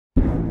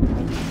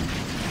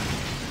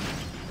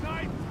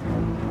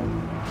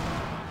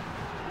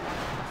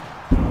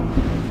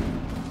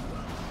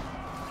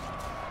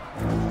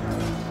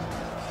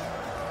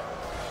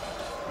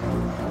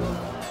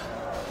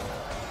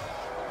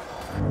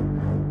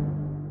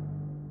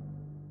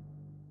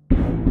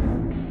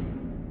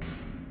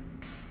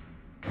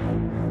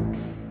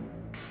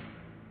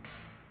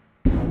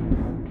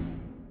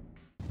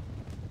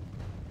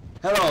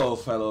Hello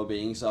fellow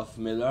beings of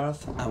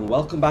Middle-earth, and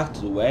welcome back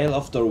to the Vale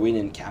of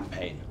Dorwinion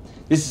campaign.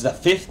 This is the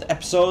 5th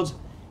episode,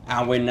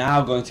 and we're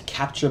now going to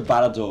capture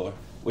BARAD-DûR,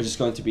 which is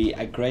going to be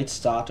a great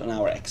start on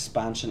our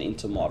expansion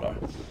into Mordor.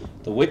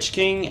 The Witch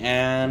King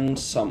and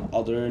some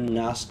other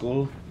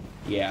Nazgul,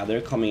 yeah, they're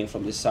coming in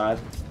from this side.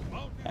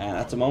 And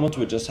at the moment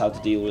we just have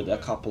to deal with a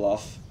couple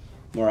of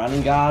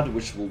Moranning,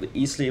 which will be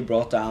easily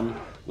brought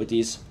down with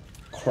these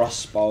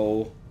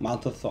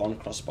mounted thorn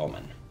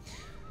crossbowmen.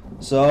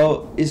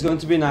 So it's going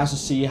to be nice to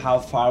see how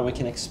far we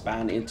can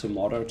expand into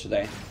Mordor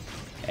today.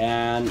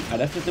 And I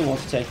definitely want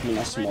to take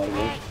Minas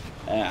Mordor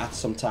at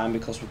some time,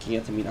 because we can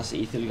get the Minas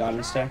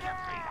Easterlings there.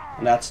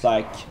 And that's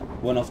like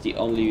one of the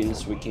only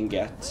units we can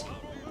get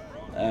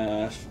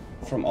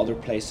from other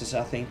places,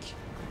 I think.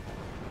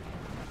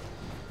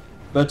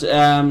 But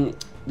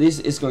this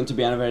is going to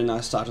be a very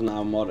nice start on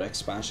our Mordor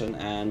expansion,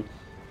 and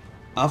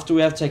after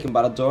we have taken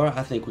BARAD-DûR,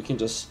 I think we can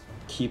just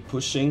keep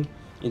pushing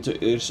into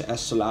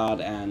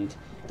Easterlings and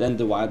then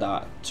divide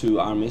our two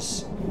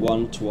armies,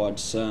 one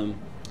towards the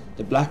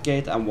Black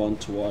Gate and one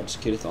towards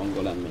Cirith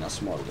Ungol and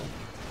Minas Morgul.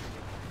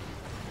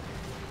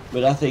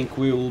 But I think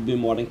we will be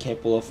more than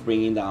capable of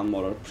bringing down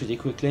Mordor pretty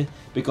quickly,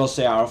 because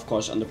they are of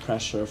course under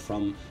pressure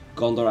from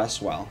Gondor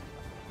as well.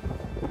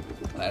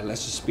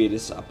 Let's just speed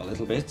this up a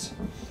little bit.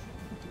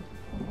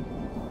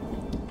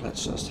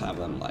 Let's just have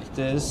them like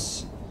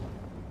this,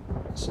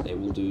 so they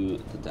will do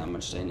the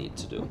damage they need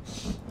to do.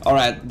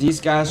 Alright, these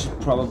guys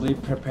should probably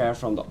prepare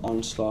from the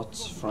onslaught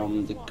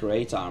from the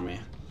Great Army.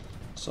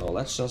 So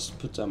let's just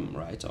put them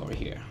right over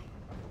here.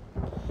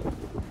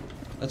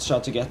 Let's try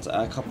to get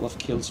a couple of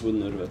kills with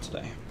Nurve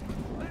today.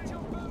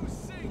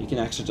 You can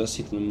actually just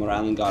hit the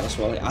Moranning as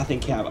well. I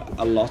think you have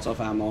a lot of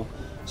ammo,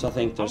 so I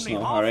think there's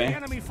no hurry.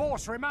 Enemy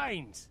force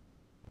remains.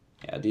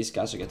 Yeah, these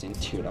guys are getting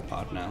teared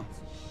apart now.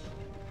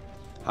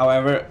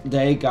 However,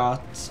 they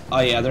got... oh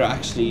yeah, they're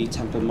actually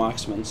Temple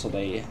Marksmen, so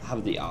they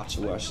have the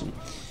Archer version.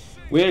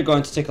 We're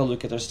going to take a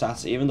look at their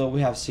stats, even though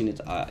we have seen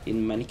it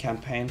in many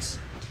campaigns.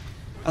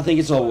 I think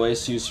it's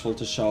always useful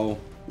to show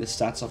the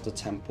stats of the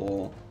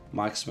Temple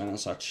Marksmen and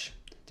such.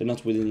 They're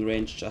not within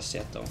range just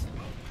yet, though.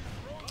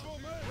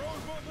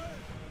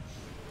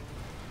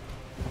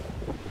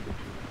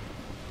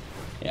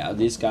 Yeah,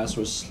 these guys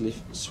were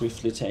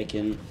swiftly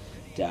taken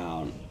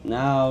down.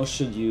 Now,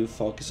 should you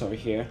focus over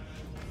here?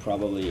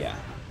 Probably, yeah.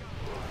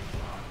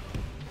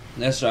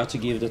 Let's try to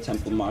give the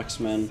Temple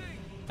Marksman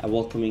a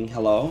welcoming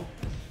hello.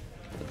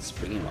 Let's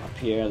bring him up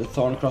here. The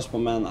Thorn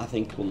Crossbowman, I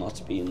think, will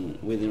not be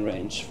within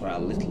range for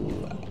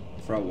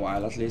a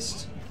while at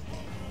least.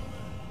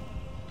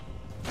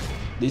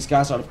 These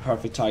guys are the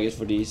perfect target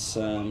for these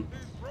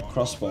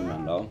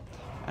crossbowmen, though,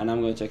 and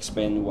I'm going to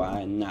explain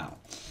why now.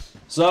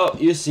 So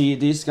you see,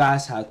 these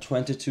guys have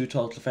 22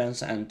 total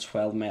defense and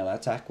 12 melee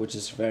attack, which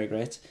is very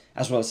great,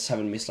 as well as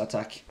 7 missile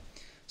attack.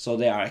 So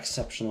they are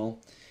exceptional,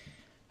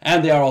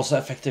 and they are also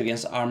effective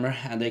against armor,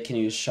 and they can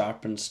use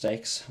sharpened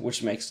stakes,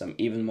 which makes them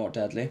even more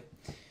deadly.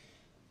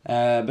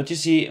 But you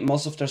see,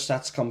 most of their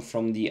stats come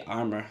from the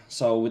armor,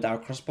 so with our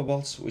crossbow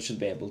bolts we should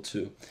be able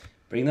to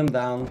bring them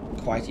down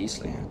quite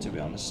easily, to be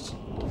honest.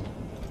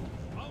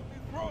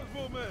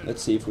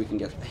 Let's see if we can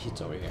get a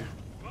hit over here.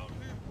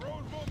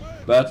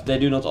 But they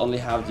do not only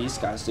have these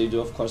guys, they do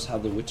of course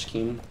have the Witch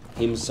King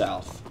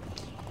himself.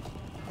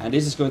 And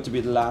this is going to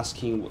be the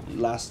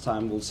last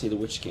time we'll see the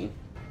Witch King.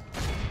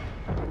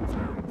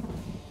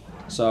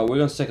 So we're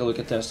going to take a look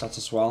at their stats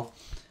as well.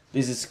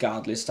 This is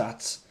godly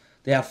stats.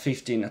 They have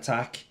 15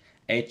 attack,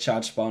 8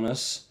 charge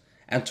bonus,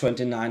 and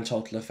 29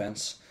 total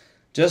defense.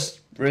 Just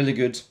really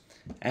good.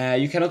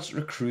 You cannot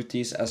recruit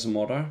these as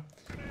Mordor.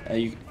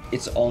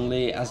 It's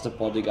only as the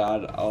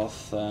bodyguard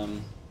of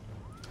the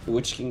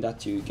Witch King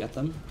that you get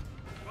them.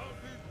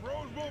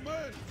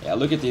 Yeah,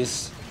 look at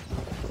this.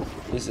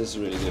 This is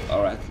really good.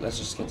 Alright, let's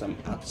just get them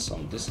at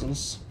some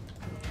distance.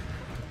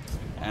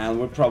 And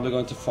we're probably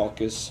going to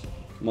focus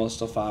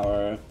most of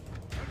our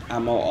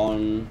ammo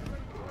on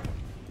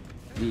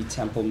the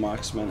Temple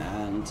Marksman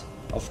and,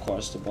 of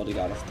course, the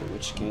bodyguard of the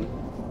Witch King.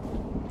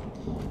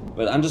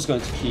 But I'm just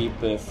going to keep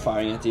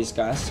firing at these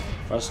guys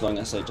for as long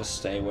as they just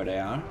stay where they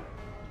are.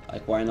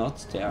 Like, why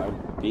not? They are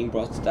being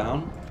brought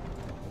down.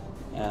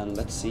 And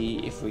let's see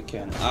if we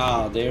can...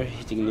 ah, they're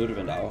hitting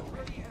Nurve now.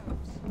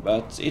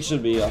 But it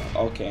should be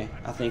okay.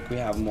 I think we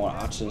have more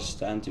archers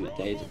than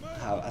they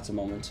have at the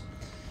moment.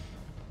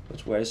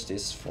 But where's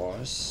this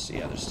force?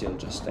 Yeah, they're still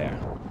just there.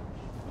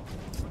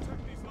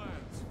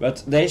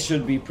 But they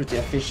should be pretty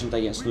efficient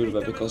against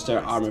Nurve because they're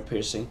armor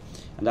piercing.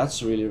 And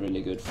that's really,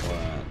 really good for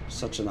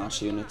such an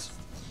archer unit.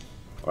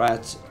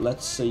 Alright,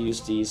 let's use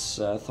these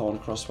Thorn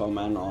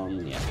Crossbowmen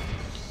on... yeah.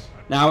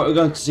 Now we're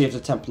going to see if the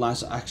Temple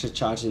Knights actually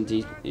charge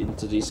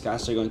into these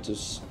guys. They're going to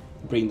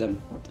bring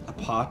them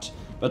apart.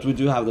 But we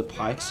do have the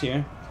pikes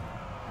here.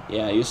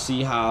 Yeah, you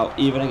see how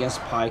even against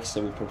pikes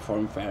they will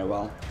perform very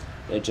well.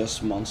 They're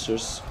just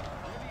monsters.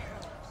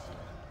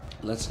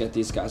 Let's get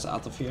these guys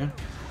out of here.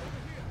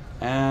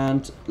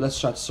 And let's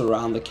try to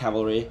surround the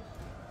cavalry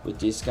with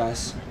these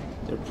guys.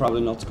 They're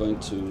probably not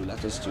going to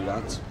let us do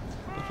that,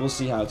 but we'll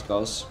see how it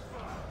goes.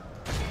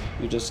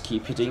 You just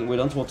keep hitting. We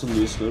don't want to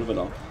lose Lurve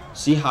though.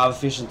 See how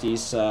efficient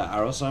these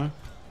arrows are?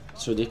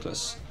 It's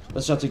ridiculous.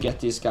 Let's try to get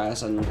these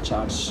guys and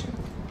charge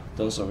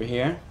those over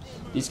here.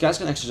 These guys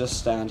can actually just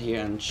stand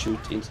here and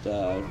shoot into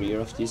the rear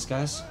of these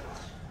guys.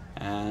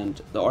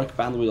 And the Orc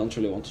Band we don't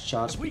really want to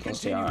charge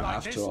because they are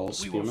after all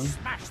spearmen.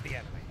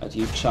 But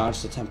you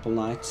charge the Temple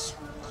Knights.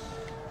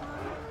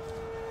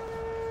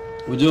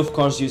 We do of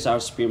course use our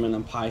spearmen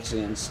and pikes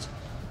against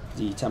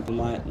the Temple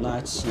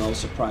Knights, no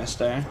surprise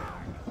there.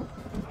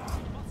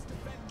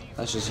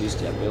 Let's just use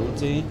the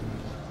ability.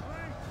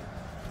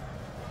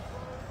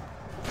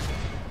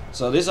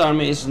 So this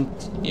army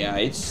isn't, yeah,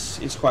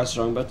 it's quite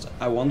strong, but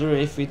I wonder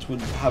if it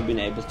would have been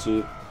able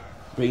to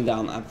bring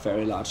down a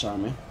very large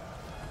army.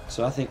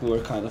 So I think we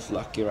were kind of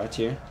lucky right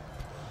here.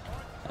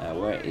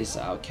 Where is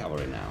our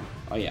cavalry now?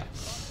 Oh yeah.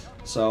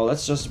 So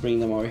let's just bring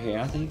them over here,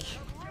 I think.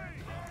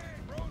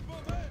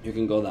 You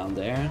can go down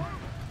there.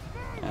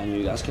 And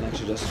you guys can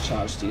actually just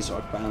charge these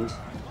Orc Band.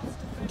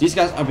 These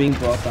guys are being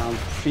brought down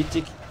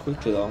pretty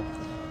quickly though.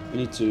 We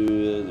need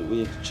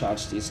to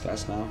charge these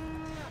guys now.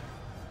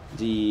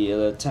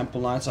 The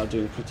Temple Knights are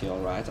doing pretty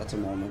alright at the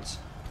moment,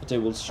 but they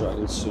will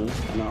struggle soon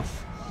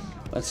enough.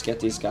 Let's get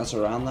these guys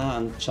around now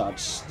and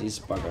charge these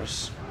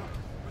buggers.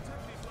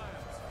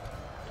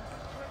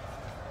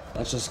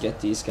 Let's just get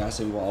these guys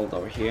involved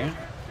over here.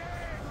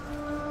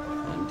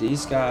 And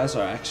these guys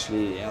are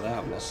actually, yeah, they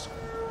have lost.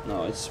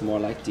 No, it's more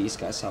like these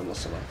guys have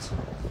lost a lot.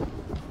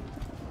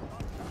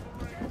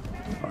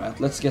 Alright,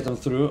 let's get them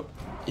through.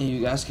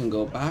 You guys can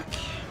go back.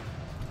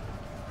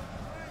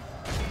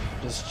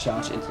 Just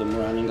charge into the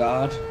Morannon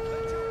Guard.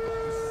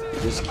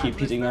 Just keep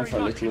hitting them for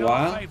a little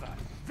while.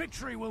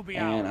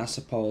 And I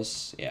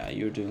suppose, yeah,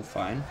 you're doing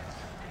fine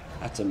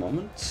at the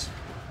moment.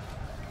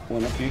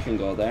 One of you can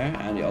go there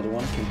and the other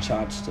one can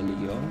charge the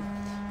Legio.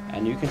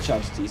 And you can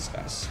charge these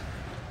guys.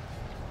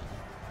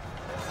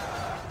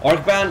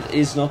 Orc Band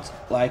is not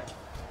like,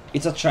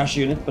 it's a trash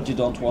unit, but you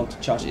don't want to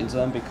charge into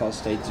them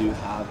because they do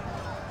have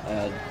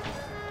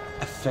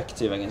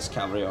effective against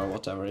cavalry or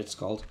whatever it's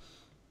called.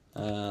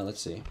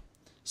 Let's see.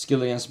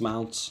 Skill against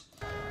mounts.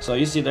 So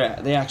you see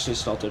they actually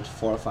slaughtered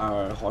 4 of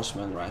our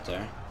horsemen right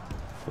there,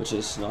 which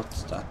is not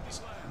that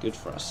good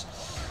for us.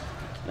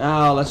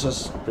 Now let's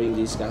just bring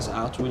these guys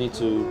out. We need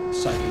to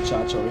cycle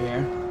charge over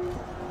here.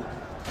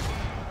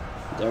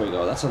 There we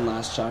go. That's a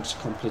nice charge,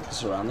 completely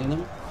surrounding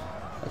them.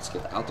 Let's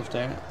get out of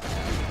there.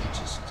 And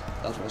just,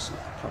 that wasn't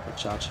a proper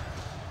charge.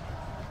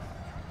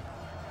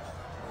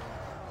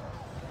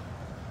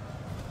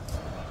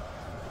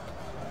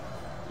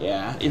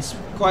 Yeah, it's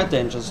quite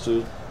dangerous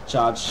to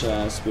charge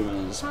spearmen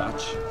in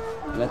dispatch.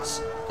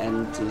 Let's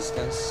end these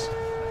guys.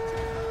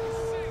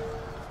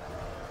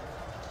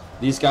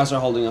 These guys are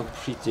holding up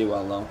pretty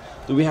well though.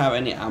 Do we have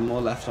any ammo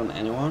left on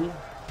anyone?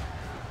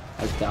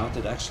 I doubt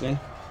it actually.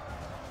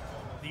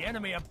 The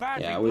enemy are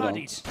badly yeah, we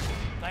bloodied. don't.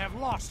 They have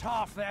lost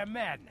half their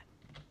men.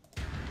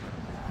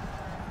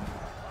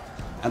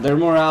 And their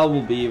morale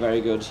will be very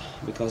good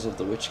because of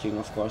the Witch King,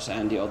 of course,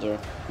 and the other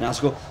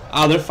Nazgûl.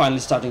 Ah, they're finally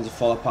starting to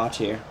fall apart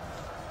here.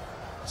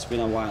 It's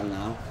been a while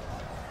now.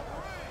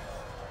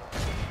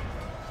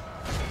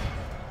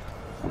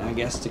 And I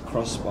guess the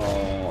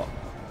crossbow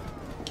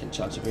can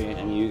charge over here.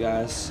 And you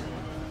guys,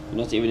 you're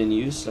not even in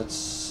use.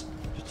 Let's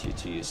put you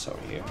to use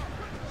over here.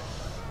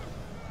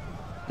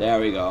 There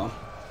we go.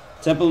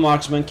 Temple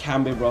marksmen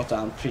can be brought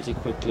down pretty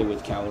quickly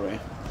with cavalry.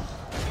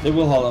 They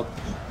will hold up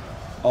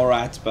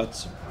alright,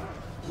 but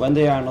when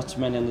they are not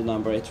many in the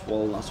number, it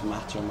will not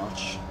matter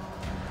much.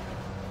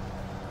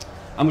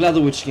 I'm glad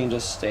the Witch King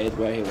just stayed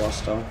where he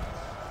was though.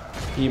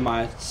 He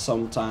might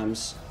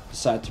sometimes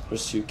decide to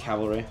pursue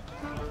cavalry.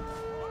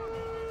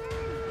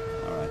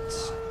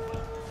 Alright.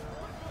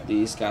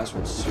 These guys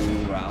will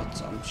soon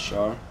rout, I'm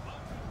sure.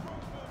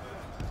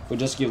 If we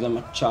just give them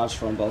a charge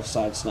from both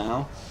sides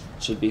now,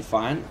 it should be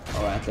fine.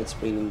 Alright, let's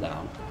bring them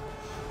down.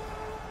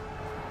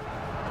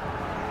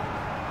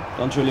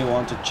 Don't really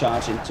want to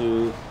charge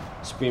into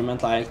spearmen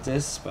like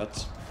this,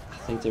 but I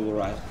think they will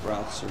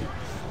rout soon.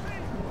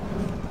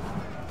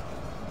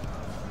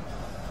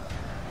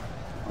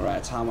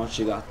 Alright, how much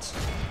you got?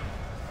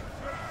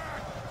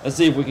 Let's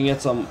see if we can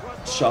get some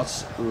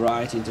shots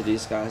right into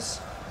these guys.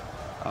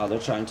 Oh, they're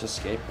trying to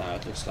escape now,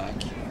 it looks like.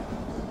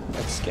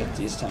 Let's get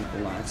these Temple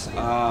Knights.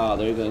 Ah,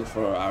 they're going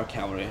for our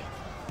cavalry.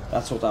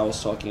 That's what I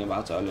was talking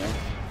about earlier.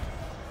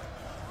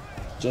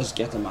 Just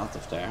get them out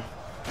of there.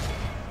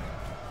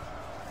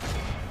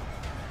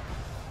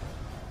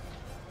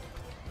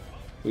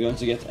 We're going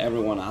to get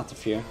everyone out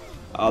of here.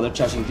 Oh, they're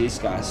charging these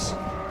guys.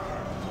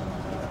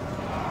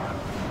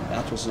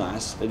 That was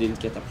nice. They didn't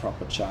get a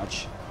proper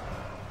charge.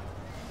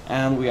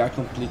 And we are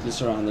completely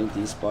surrounding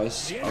these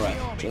boys. Alright,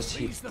 just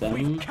hit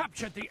them.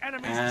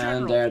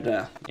 And they're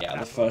the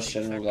first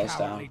general goes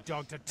down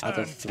out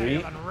of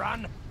 3.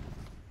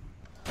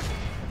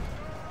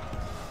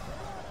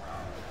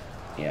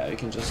 Yeah, you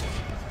can just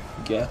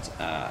get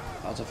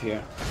out of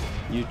here.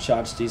 You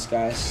charge these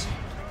guys.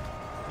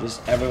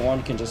 Just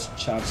everyone can just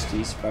charge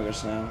these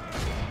buggers now.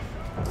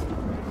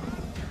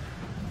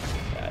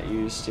 Yeah,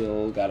 you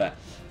still gotta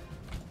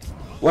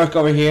work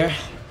over here.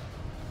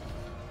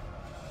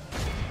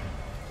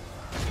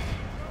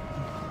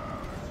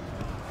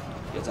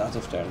 Get out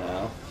of there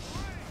now.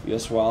 You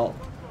as well.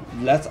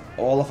 Let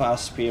all of our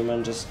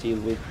spearmen just deal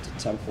with the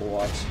temple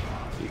watch.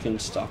 You can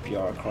stop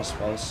your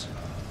crossbows.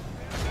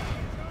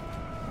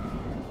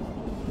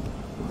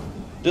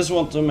 Just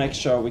want to make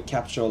sure we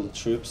capture all the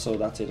troops so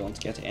that they don't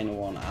get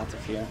anyone out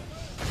of here.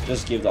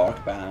 Just give the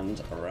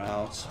archband a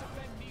route.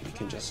 We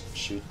can just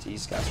shoot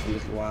these guys for a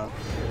little while.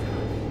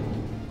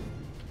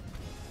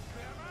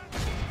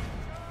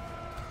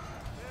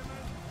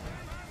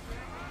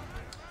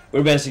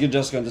 We're basically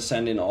just going to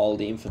send in all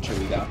the infantry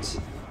we got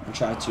and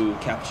try to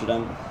capture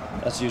them.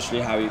 That's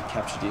usually how you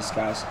capture these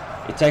guys.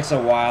 It takes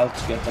a while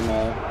to get them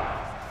all.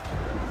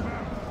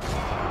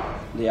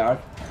 They are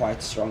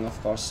quite strong,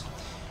 of course.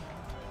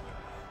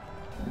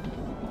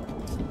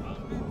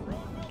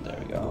 There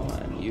we go,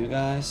 and you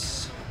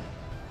guys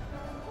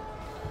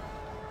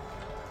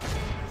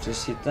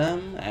just hit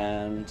them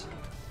and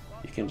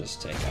you can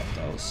just take out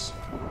those.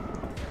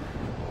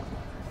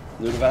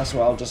 Ludwig as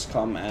well, just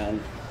come and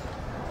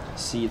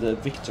see the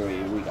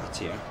victory we got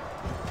here.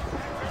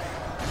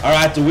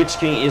 Alright, the Witch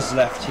King is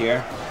left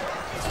here.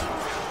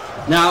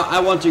 Now I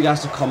want you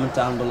guys to comment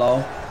down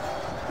below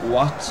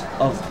what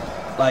of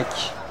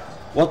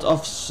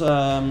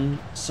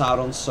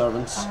Sauron's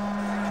servants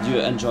do you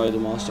enjoy the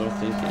most or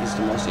think is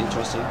the most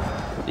interesting?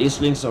 The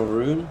Easterlings of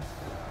Rhûn,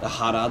 the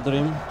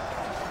Haradrim,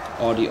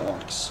 or the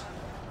Orcs?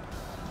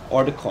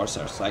 Or the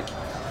Corsairs, like,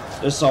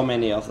 there's so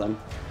many of them.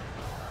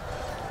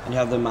 And you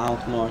have the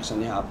Mountain Orcs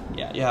and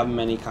you have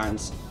many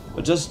kinds.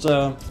 But just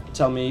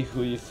tell me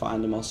who you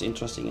find the most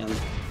interesting and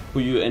who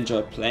you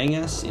enjoy playing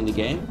as in the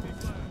game.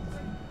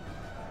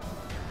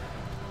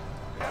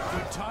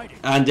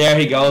 And there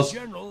he goes.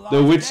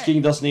 The Witch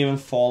King doesn't even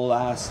fall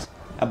last.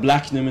 A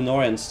black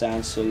Numenorian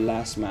stands to the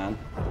last man.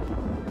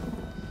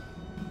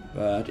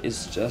 But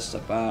it's just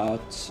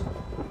about...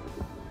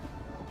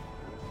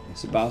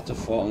 It's about to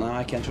fall now.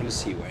 I can't really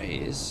see where he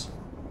is.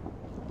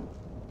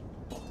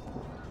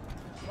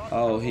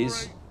 Oh,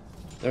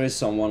 there is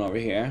someone over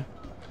here.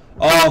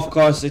 Oh, of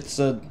course, it's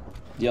the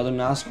other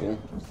Nazgul.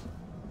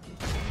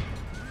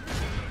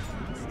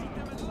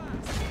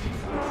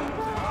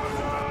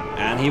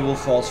 And he will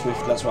fall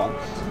swiftly as well.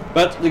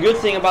 But the good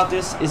thing about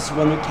this is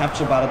when we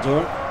capture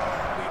BARAD-DûR,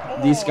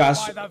 these guys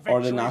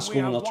or the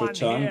Nazgul will not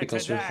return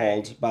because we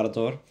hold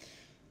BARAD-DûR.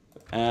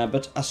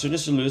 But as soon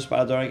as you lose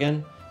BARAD-DûR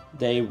again,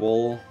 they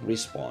will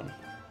respawn.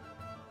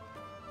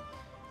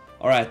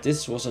 Alright,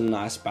 this was a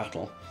nice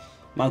battle.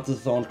 Mounted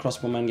Thorn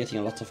crossbowmen getting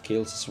a lot of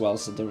kills as well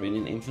as the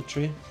Dorwinion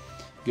infantry.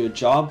 Good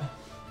job.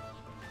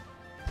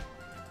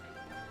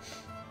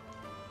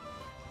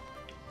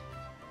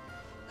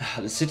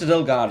 The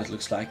Citadel Guard, it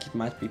looks like it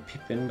might be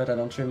Pippin, but I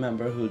don't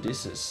remember who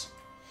this is.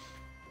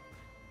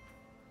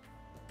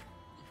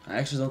 I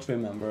actually don't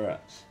remember. It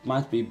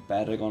might be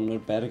Beregond or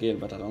Bergil,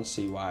 but I don't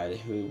see why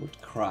he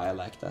would cry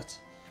like that.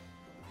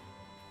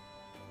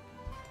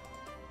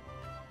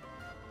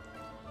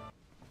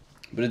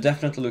 But it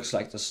definitely looks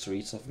like the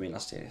streets of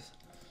Minas Tirith.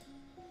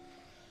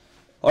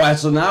 Alright,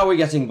 so now we're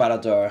getting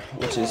BARAD-DûR,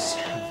 which is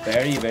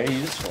very, very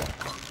useful.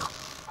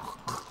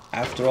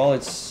 After all,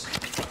 it's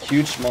a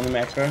huge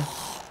moneymaker,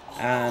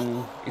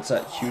 and it's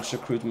a huge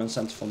recruitment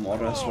center for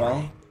Mordor as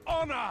well.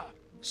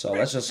 So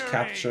let's just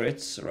capture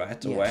it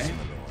right away.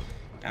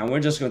 And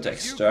we're just going to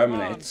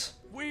exterminate,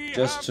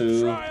 just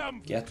to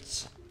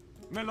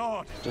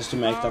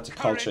make that the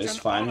culture is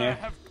fine here.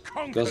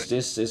 Because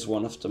this is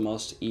one of the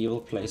most evil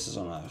places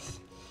on earth.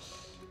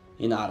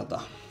 In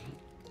Arda.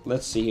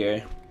 Let's see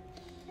here.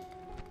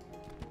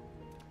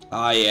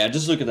 Ah yeah,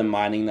 just look at the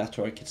mining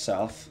network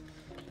itself.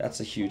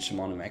 That's a huge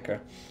moneymaker.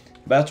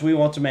 But we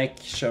want to make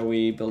sure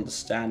we build the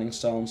standing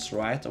stones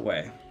right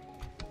away.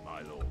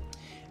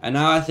 And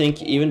now I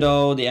think even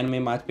though the enemy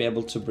might be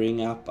able to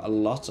bring up a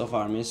lot of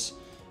armies,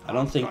 I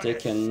don't think they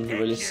can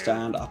really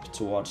stand up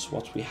towards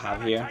what we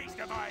have here.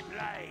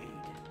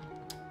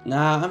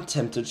 Now I'm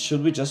tempted,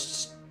 should we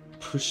just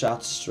push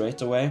out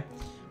straight away?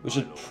 We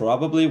should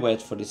probably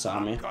wait for this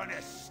army.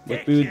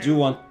 But we do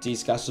want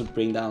these guys to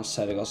bring down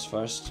Sedegos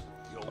first.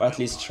 Or at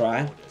least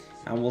try.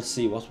 And we'll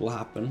see what will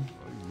happen.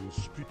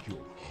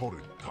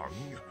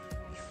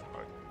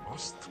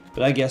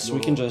 But I guess we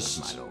can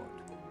just...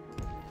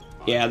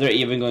 Yeah, they're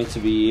even going to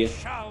be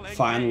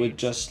fine with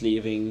just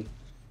leaving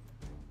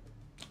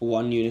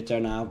one unit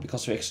there now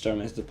because we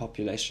exterminated the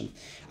population.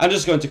 I'm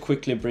just going to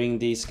quickly bring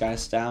these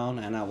guys down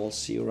and I will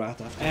see you right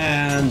after.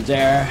 And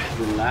there,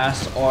 the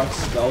last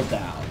orcs go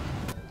down.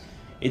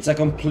 It's a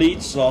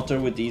complete slaughter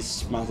with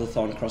these Mounted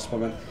Thorn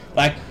crossbowmen.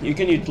 Like, you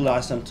can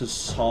utilize them to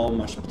so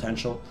much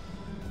potential.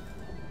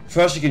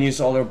 First you can use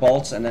all their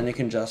bolts and then you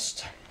can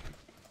just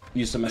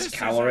use them as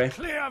cavalry.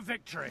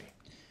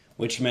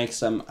 Which makes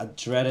them a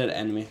dreaded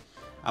enemy.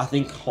 I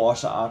think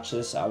horse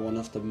archers are one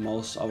of the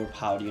most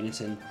overpowered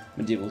units in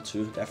Medieval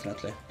 2,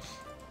 definitely.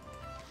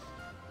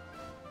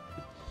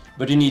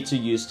 But you need to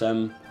use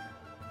them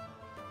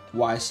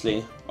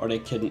wisely, or they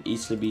can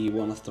easily be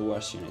one of the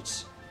worst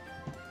units.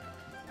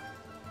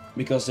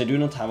 Because they do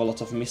not have a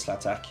lot of missile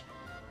attack,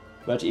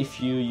 but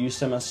if you use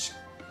them as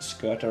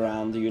skirt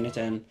around the unit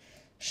and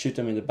shoot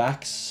them in the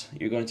backs,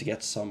 you're going to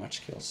get so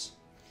much kills.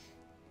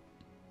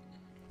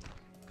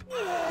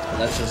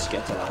 Let's just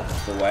get that out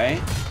of the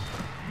way,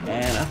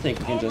 and I think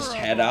we can just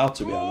head out,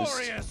 to be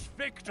honest,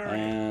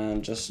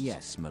 and just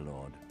yes, my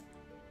lord.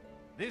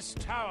 This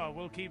tower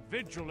will keep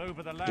vigil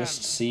over the land.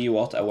 Just see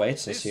what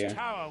awaits us here.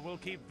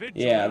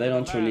 Yeah, they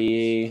don't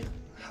really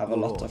have a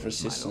lot of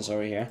resistance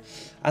over here.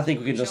 I think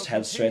we can just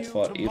head straight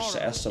for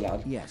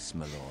Easterlings. Yes,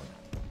 my lord.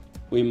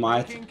 We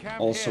might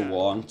also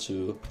want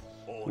to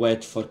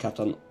wait for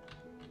Captain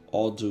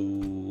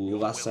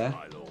Oduwase.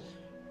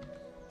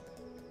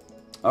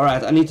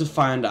 Alright, I need to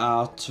find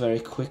out very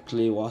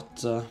quickly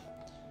what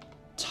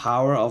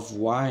Tower of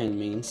Wine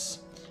means.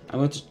 I'm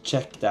going to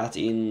check that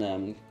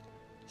in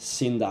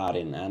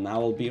Sindarin, and I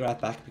will be right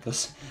back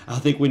because I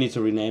think we need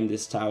to rename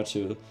this tower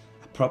to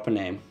a proper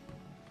name.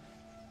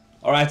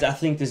 Alright, I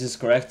think this is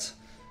correct.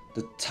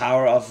 The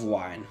Tower of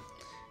Wine.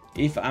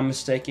 If I'm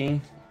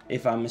mistaken,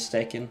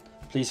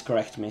 please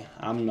correct me.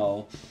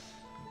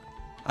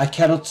 I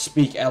cannot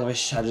speak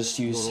Elvish, I just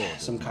use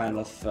some kind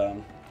of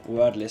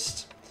word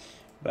list.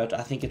 But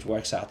I think it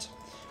works out.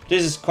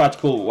 This is quite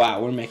cool.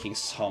 Wow, we're making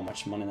so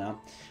much money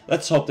now.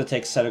 Let's hope they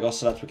take Sergos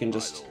so that we can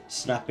just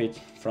snap it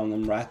from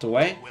them right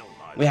away.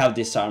 We have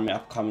this army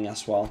upcoming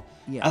as well.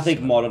 Yes, I think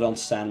Mordor don't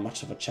stand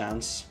much of a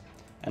chance,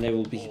 and they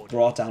will be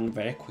brought down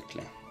very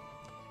quickly.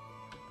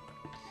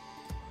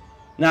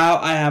 Now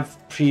I have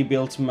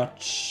pre-built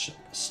much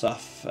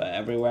stuff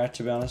everywhere,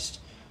 to be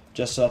honest,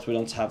 just so that we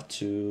don't have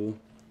to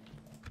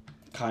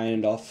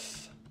kind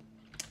of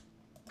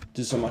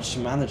do so much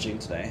managing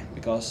today,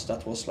 because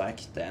that was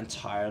like the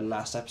entire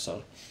last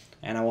episode,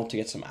 and I want to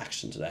get some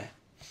action today.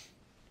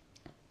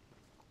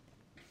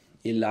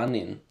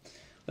 Ilanin.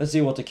 Let's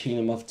see what the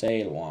Kingdom of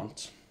Dale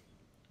want.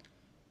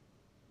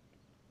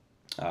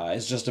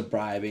 It's just a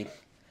bribing.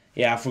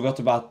 Yeah, I forgot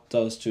about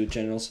those two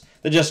generals.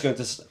 They're just going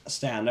to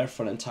stand there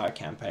for the entire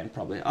campaign,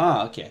 probably.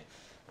 Ah, okay.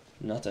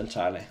 Not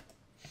entirely.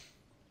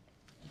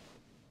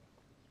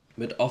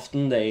 But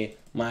often they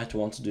might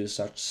want to do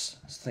such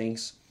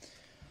things.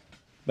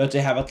 But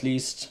they have at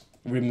least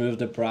removed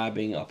the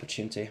bribing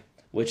opportunity,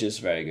 which is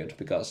very good,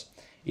 because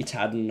it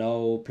had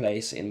no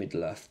place in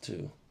Middle-earth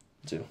to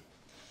do,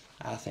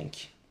 I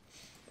think.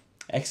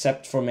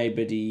 Except for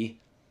maybe the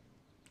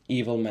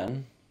evil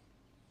men.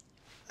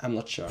 I'm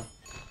not sure.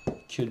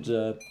 Could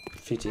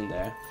fit in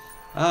there.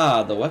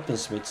 Ah, the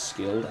weaponsmith's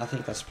guild. I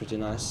think that's pretty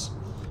nice.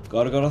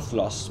 Gorgoroth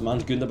lost.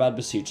 Mount Gundabad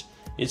besieged.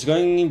 It's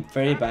going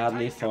very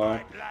badly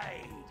for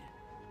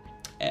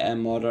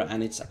Mordor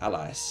and its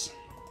allies.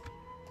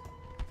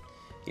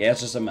 Yeah,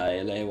 it's just a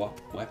melee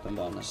weapon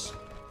bonus.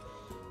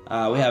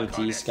 We have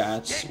these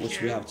guys,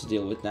 which we have to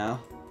deal with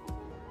now.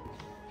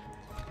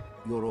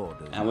 Your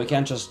orders. And we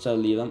can't just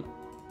leave them.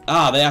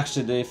 Ah, they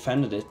actually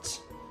defended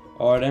it.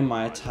 Or they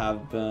might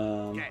have...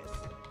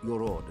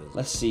 Your orders.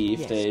 Let's see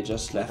if they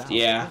just left.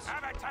 Yeah,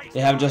 they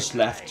have just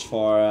left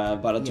for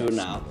BARAD-DûR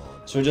now.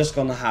 So we're just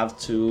gonna have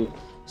to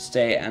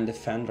stay and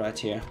defend right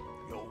here.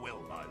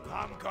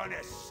 I'm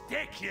gonna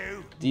stick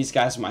you. These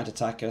guys might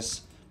attack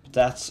us, but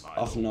that's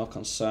of no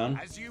concern.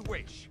 As you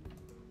wish.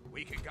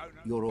 We can go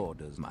now. Your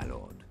orders, my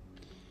lord.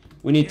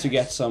 We need to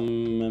get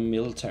some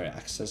military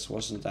access,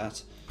 wasn't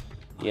that?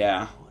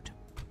 Yeah.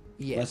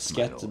 Yes, let's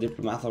get the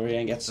diplomat over here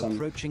and get some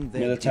military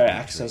territory.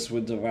 access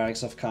with the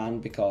Vargs of Khan,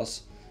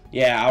 because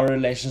yeah, our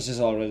relations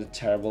is already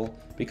terrible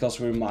because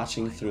we're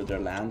marching through their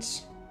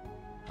lands.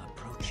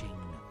 Approaching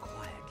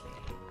quietly.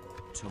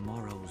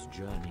 Tomorrow's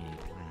journey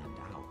planned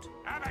out.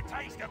 Have a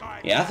taste of my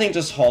Yeah, I think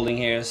just holding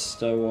here is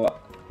the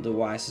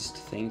wisest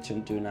thing to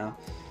do now.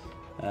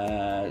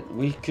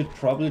 We could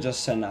probably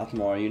just send out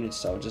more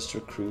units though, just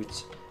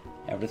recruit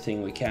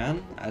everything we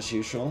can, as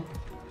usual.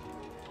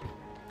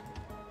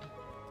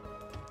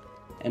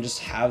 And just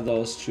have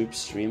those troops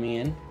streaming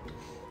in.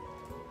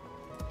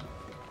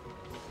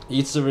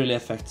 It's really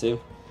effective.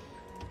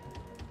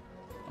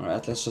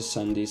 Alright, let's just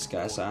send these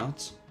guys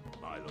out.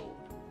 my lord.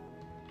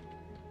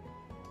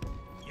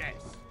 Yes.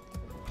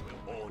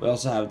 We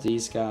also have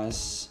these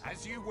guys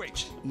As you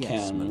wish.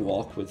 can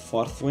walk with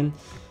Forthwin.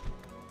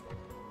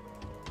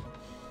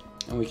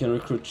 And we can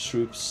recruit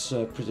troops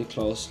pretty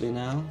closely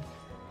now.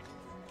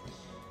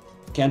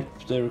 Can't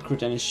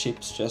recruit any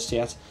ships just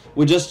yet.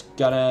 We just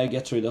gotta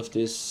get rid of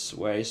this.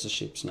 Where is the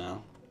ships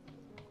now?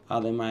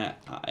 They might.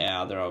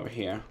 Yeah, they're over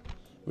here.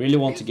 Really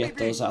want to get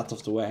those out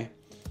of the way.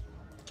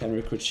 Can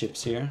recruit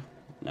ships here?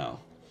 No.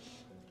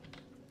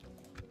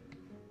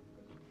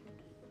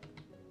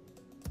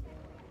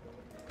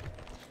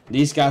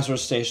 These guys were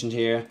stationed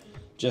here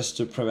just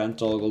to prevent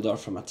Dol Guldur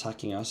from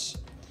attacking us.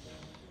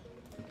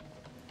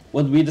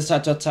 When we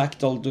decide to attack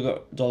Dol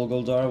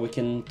Guldur, we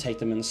can take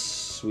them in a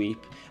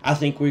sweep. I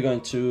think we're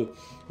going to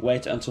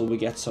wait until we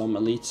get some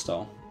elites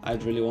though.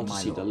 I'd really want to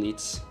see the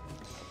elites.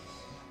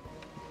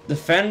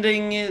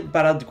 Defending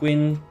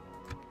BARAD-DûR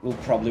will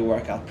probably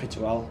work out pretty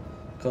well,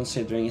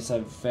 considering it's a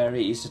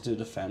very easy to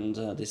defend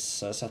this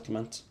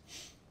settlement.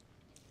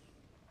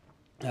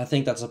 I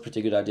think that's a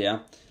pretty good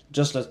idea.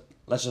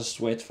 Let's just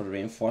wait for the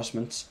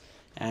reinforcements.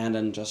 and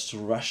then just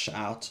rush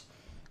out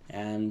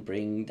and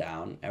bring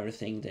down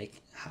everything they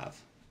have.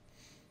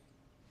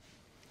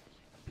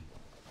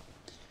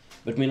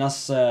 But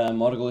Minas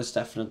Morgul is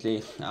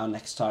definitely our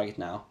next target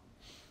now.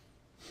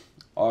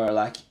 Or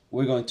like,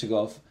 we're going to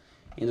go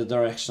in the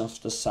direction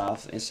of the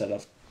south instead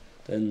of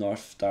the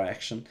north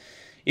direction.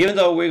 Even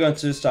though we're going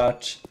to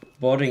start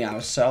boarding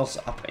ourselves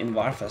up in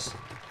Varfest.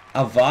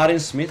 A Varin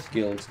Smith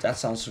Guild, that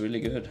sounds really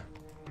good.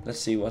 Let's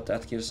see what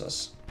that gives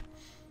us.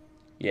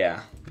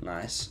 Yeah,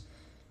 nice.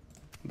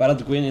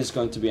 BARAD-DûR is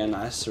going to be a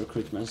nice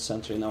recruitment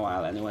center in a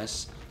while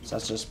anyways, so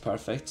that's just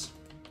perfect.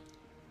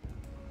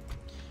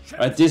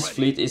 Right, this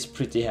fleet is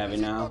pretty heavy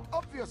now.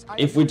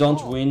 If we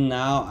don't win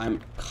now,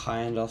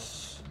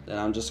 then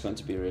I'm just going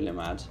to be really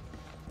mad.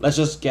 Let's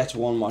just get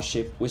one more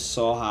ship. We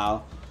saw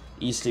how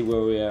easily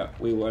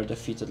we were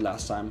defeated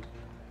last time.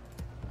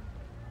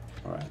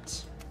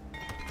 Alright.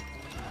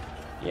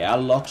 Yeah, a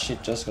lot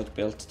ship just got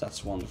built.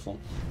 That's wonderful.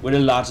 We're the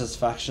largest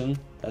faction.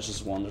 That's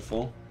just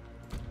wonderful.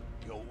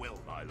 Your will,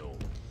 my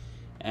lord.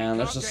 And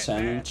let's just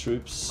send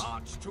troops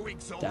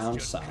down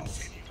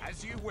south.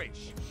 As you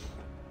wish.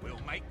 We'll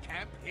make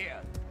camp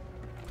here,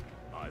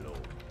 my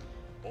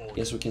lord.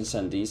 Guess we can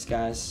send these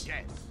guys.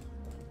 Yes.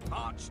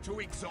 March to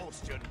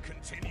exhaustion,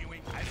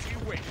 continuing as you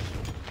wish.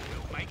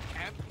 We'll make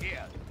camp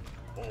here.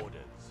 Orders.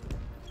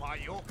 By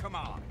your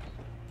command.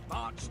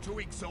 March to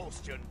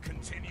exhaustion,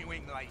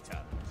 continuing later.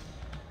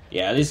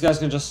 Yeah, these guys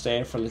can just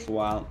stay for a little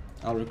while.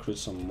 I'll recruit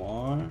some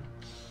more.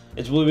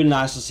 It will be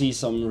nice to see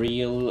some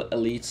real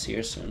elites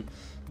here soon.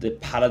 The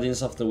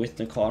Paladins of the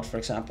Witney Court, for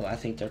example, I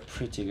think they're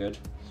pretty good.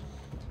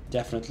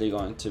 Definitely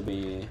going to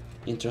be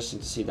interesting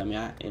to see them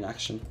in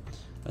action.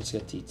 Let's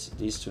get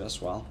these two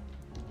as well.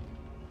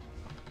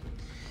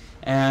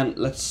 And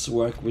let's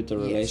work with the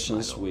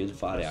relations with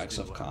Variags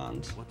of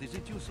Khand. What is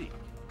it you seek?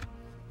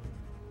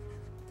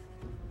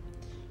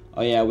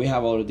 Oh yeah, we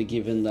have already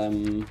given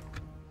them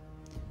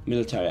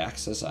military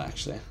access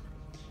actually.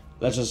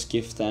 Let's just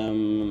give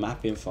them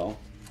map info.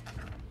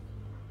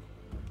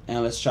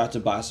 And let's try to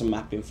buy some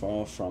map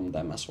info from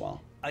them as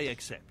well. I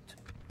accept.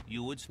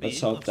 You would speak.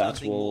 Let's hope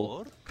that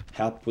will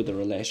help with the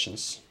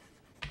relations.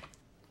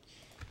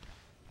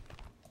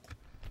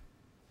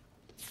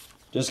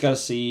 Just gotta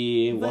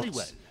see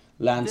what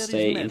lands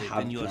they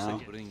inhabit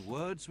now.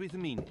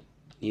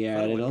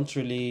 Yeah, they don't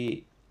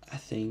really, I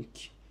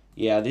think.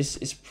 Yeah, this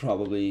is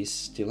probably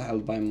still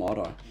held by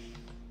Mordor.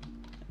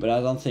 But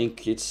I don't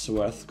think it's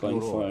worth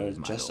going for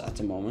just at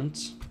the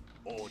moment.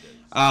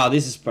 Ah,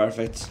 this is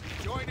perfect.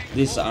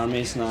 These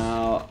armies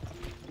now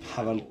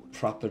have a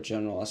proper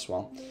general as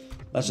well.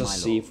 Let's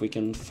just see if we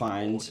can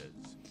find...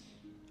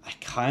 I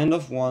kind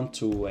of want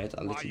to wait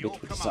a little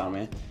bit with this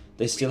army.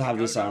 They still have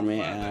this army,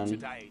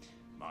 and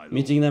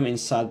meeting them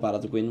inside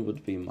BARAD-DûR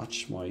would be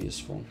much more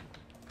useful.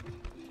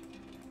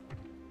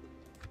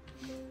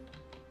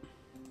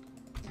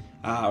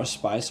 Ah, our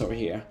spies over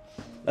here.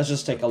 Let's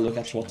just take a look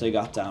at what they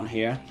got down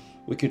here.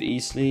 We could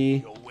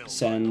easily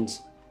send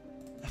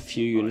a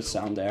few units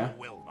down there.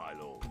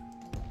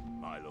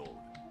 My lord.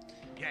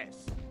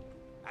 Yes.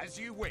 As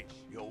you wish,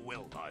 your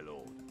will, my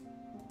lord.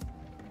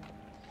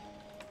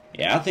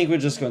 Yeah, I think we're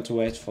just going to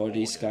wait for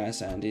these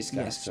guys and these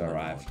guys to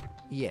arrive.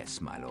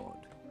 Yes, my lord.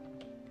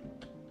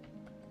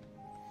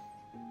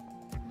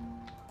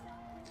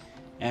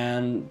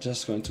 And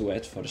just going to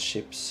wait for the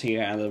ships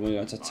here, and then we're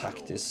going to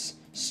attack this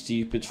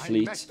stupid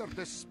fleet,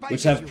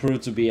 which have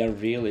proved to be a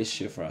real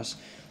issue for us.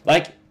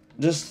 Like,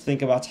 just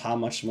think about how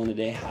much money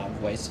they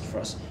have wasted for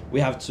us.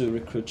 We have to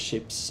recruit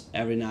ships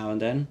every now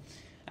and then,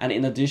 and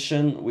in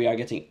addition we are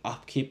getting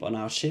upkeep on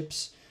our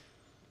ships,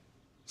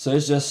 so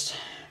it's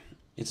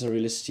a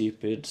really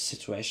stupid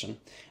situation.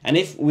 And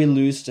if we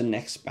lose the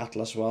next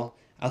battle as well,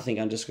 I think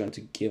I'm just going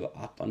to give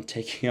up on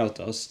taking out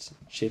those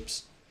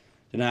ships.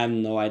 Then I have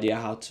no idea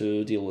how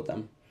to deal with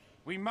them.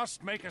 We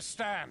must make a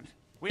stand.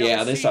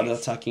 Yeah, they started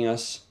attacking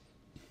us.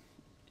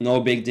 No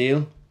big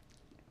deal.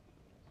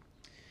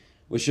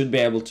 We should be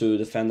able to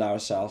defend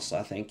ourselves,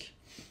 I think.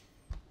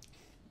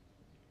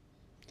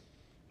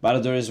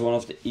 BARAD-DûR is one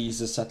of the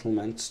easiest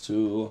settlements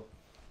to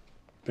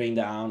bring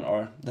down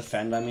or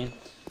defend, I mean.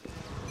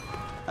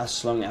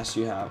 As long as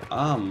you have...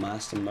 Ah,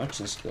 Master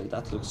Merchant skill.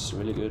 That looks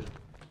really good.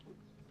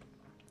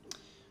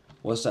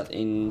 Was that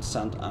in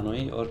Sant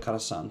Anoi or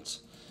Karasant?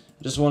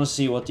 I just want to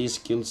see what these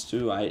guilds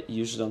do. I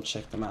usually don't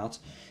check them out.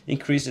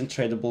 Increase in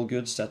tradable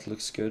goods. That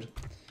looks good.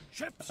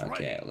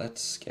 Okay,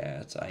 let's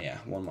get... yeah,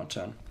 one more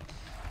turn.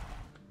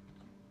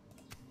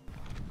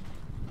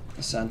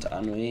 Sant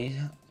Anoi.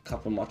 A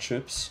couple more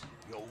troops.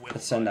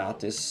 Let's send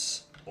out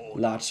this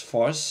large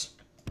force.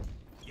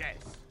 Yes.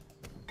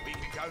 We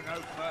can go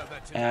no further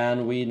today.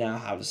 And we now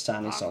have the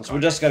standing stones. We're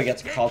just gonna get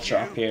the culture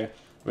up here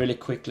really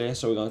quickly,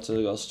 so we're going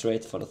to go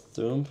straight for the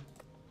tomb.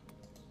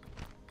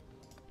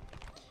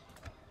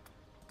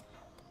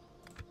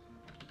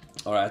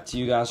 Alright,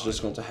 you guys are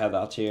just going to head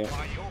out here,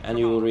 and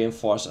you will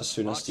reinforce as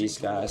soon as these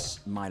guys,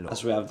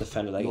 as we have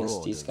defended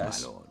against these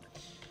guys.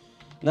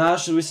 Now,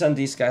 should we send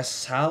these guys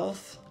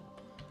south?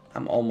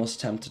 I'm almost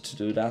tempted to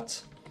do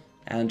that.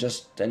 and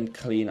just then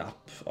clean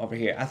up over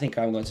here. I think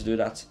I'm going to do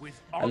that.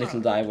 A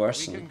little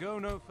diversion.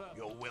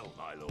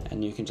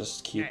 And you can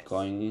just keep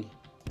going,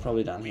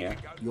 probably down here.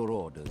 Your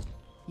orders.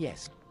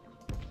 Yes.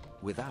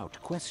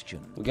 Without question.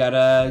 We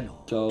gotta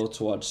go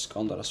towards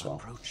Gondor as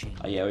well.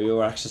 Oh yeah, we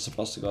were actually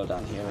supposed to go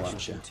down here,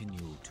 weren't you?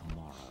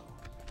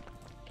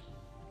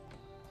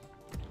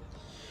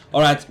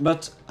 Alright,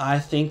 but I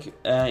think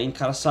in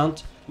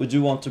Coruscant we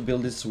do want to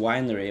build this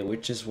winery,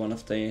 which is one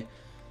of the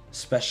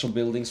special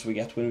buildings we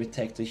get when we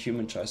take the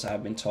human choice,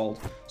 I've been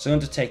told. So I'm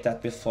going to take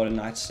that before the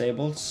Night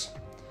Stables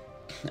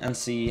and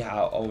see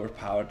how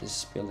overpowered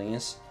this building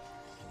is.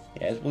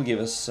 Yeah, it will give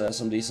us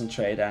some decent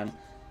trade, and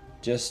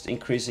just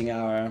increasing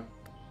our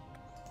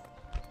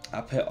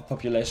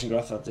population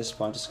growth at this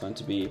point is going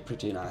to be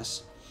pretty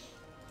nice.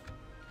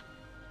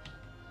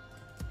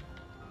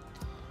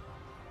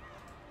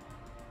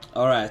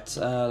 Alright,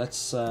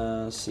 let's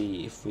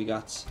see if we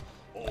got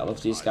all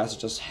of these guys are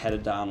just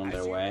headed down on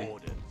their way.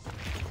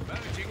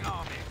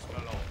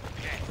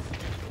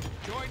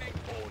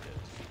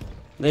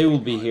 They will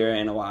be here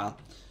in a while,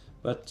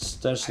 but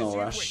there's no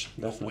rush,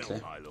 definitely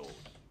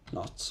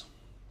not.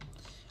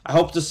 I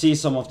hope to see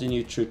some of the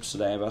new troops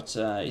today, but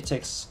it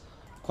takes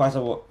quite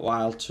a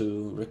while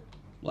to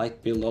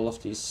like build all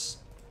of these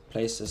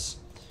places.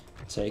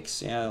 It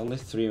takes, yeah, only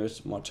 3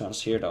 more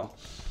turns here though.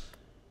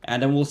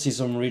 And then we'll see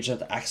some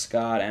Regent Axe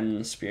Guard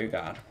and Spear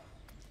Guard.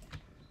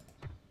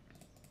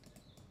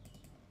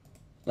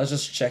 Let's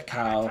just check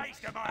how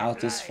out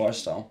this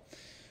force though.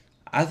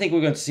 I think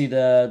we're going to see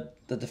the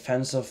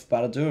defense of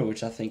BARAD-DûR,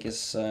 which I think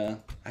is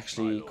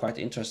actually quite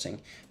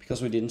interesting,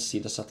 because we didn't see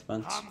the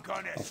settlement,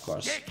 of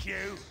course.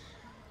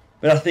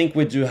 But I think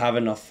we do have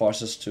enough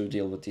forces to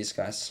deal with these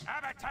guys.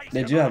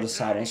 They do have the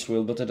Sauron's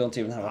Will, but they don't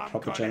even have a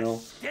proper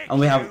general. And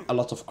we have a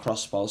lot of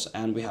crossbows,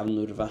 and we have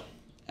Nurva.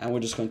 And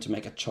we're just going to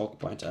make a choke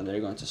point, and they're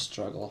going to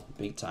struggle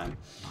big time.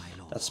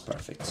 That's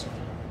perfect.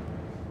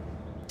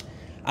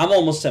 I'm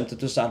almost tempted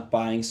to start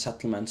buying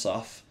settlements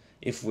off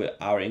if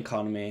our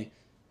economy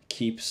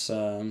keeps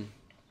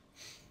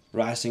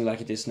rising like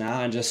it is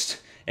now, and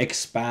just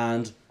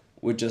expand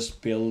with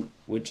just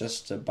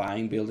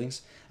buying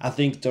buildings. I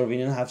think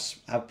Dorwinion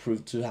have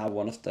proved to have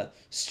one of the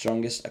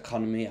strongest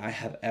economy I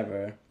have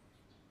ever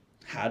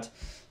had.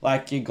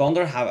 Like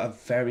Gondor have a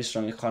very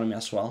strong economy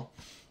as well,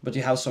 but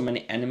you have so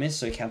many enemies,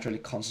 so you can't really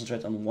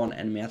concentrate on one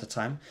enemy at a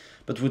time.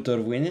 But with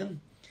Dorwinion,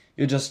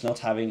 you're just not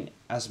having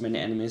as many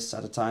enemies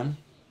at a time.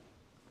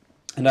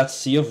 And that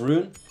Sea of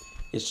Rhûn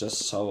is just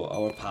so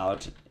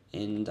overpowered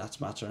in that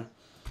matter.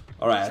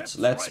 Alright,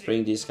 let's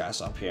bring these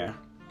guys up here.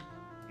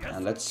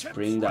 And let's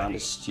bring down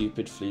this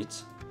stupid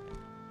fleet.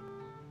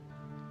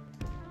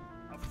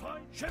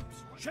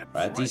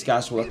 Right, these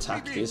guys will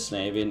attack this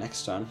navy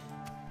next turn.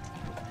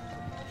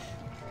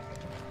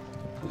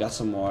 We got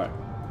some more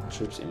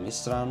troops in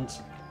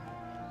Mistrand.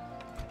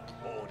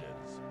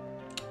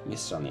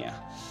 Mistrand, yeah.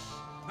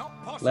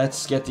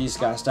 Let's get these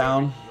guys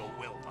down.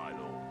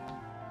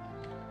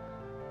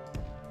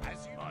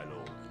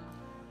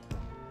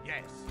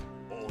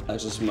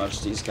 Let's just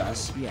merge these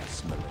guys.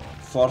 Yes, my lord.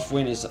 Fourth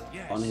Wind is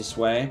on his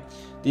way.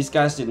 These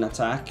guys didn't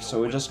attack, so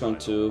we're just going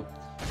to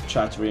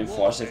try to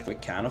reinforce if we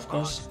can, of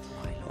course.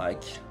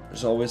 Like,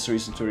 there's always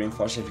reason to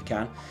reinforce if we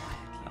can.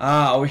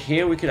 Over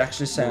here we could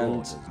actually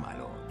send...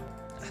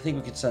 I think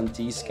we could send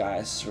these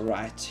guys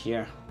right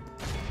here.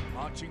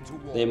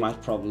 They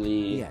might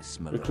probably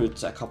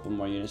recruit a couple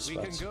more units,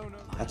 but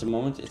at the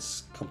moment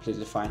it's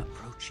completely fine.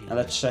 And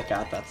let's check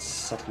out that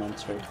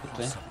settlement very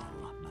quickly.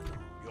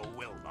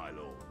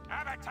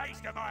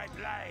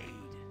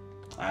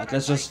 Alright,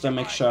 let's just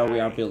make sure we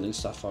are building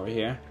stuff over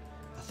here.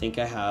 I think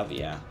I have,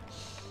 yeah.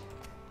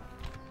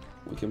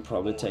 We can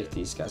probably take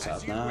these guys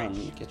out now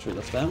and get rid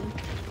of them.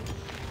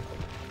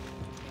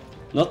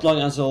 Not long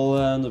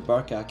until the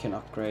Barca can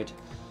upgrade.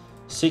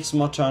 6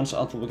 more turns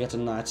until we get the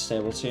Night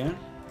Stables here.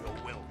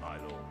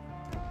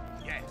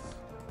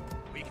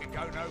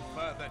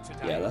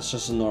 Yeah, that's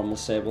just a normal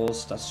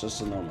stables. That's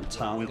just a normal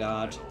town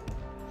guard.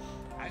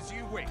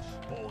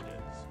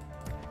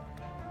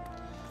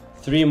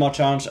 3 more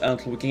turns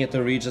until we can get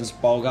the Regent's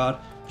Bow Guard,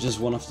 which is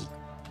one of the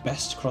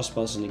best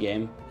crossbows in the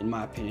game, in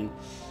my opinion.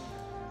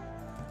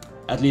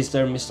 At least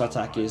their missed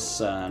attack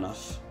is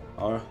enough,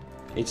 or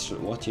it's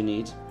what you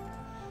need.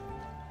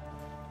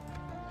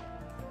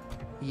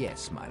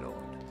 Yes, my lord.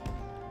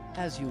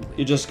 As you wish.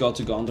 You just go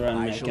to Gondor and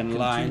make an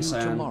alliance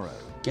and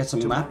get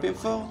some map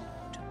info.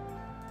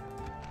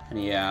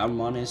 And yeah, our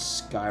money is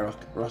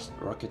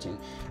skyrocketing.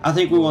 I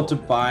think we want to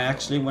buy,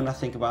 actually, when I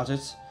think about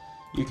it.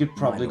 You could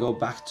probably go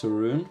back to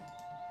Rhûn.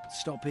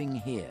 Stopping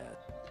here.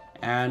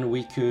 And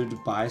we could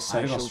buy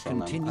Sergos from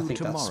them. I think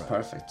that's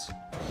perfect.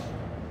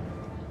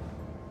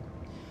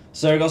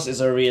 Sergos is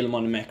a real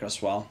money maker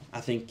as well.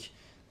 I think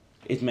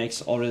it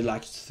makes already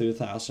like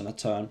 2,000 a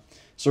turn.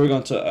 So we're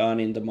going to earn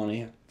in the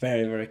money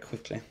very, very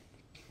quickly.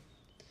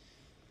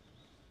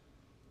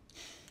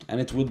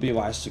 And it would be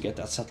wise to get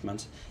that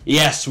settlement.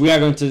 Yes, we are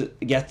going to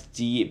get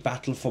the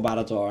Battle for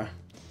BARAD-DûR,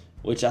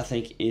 which I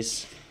think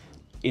is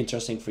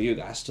interesting for you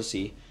guys to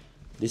see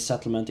this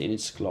settlement in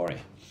its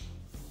glory.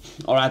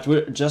 Alright,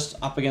 we're just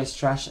up against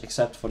trash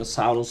except for the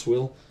Sauron's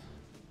Will,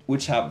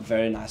 which have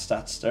very nice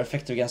stats. They're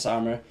effective against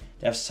armor,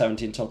 they have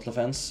 17 total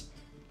offense,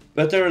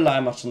 but they rely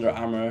much on their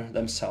armor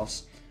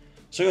themselves.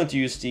 So we're going to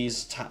use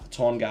these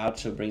Torn Guard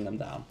to bring them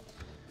down.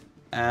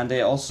 And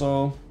they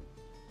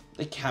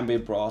can be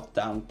brought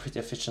down pretty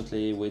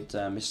efficiently with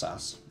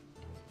missiles.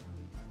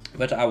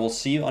 But I will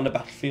see you on the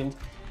battlefield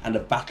and the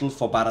battle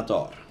for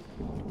BARAD-DûR.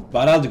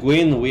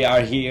 BARAD-DûR, we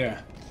are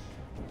here.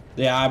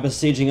 They are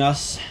besieging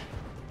us.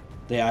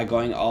 They are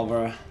going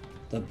over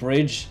the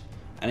bridge,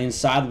 and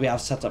inside we have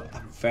set up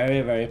a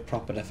very, very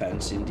proper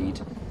defense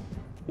indeed.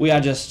 We are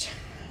just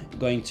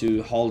going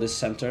to hold this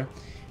center,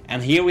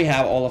 and here we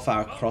have all of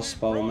our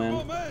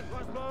crossbowmen,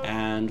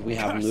 and we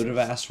have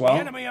Nurva as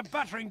well,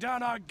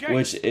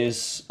 which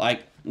is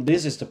like,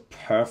 this is the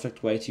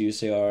perfect way to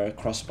use your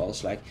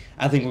crossbows. Like,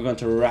 I think we're going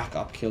to rack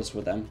up kills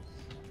with them.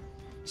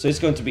 So it's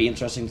going to be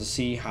interesting to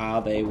see how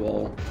they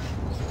will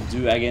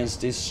do against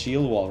this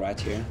shield wall right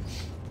here.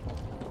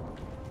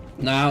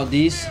 Now,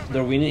 these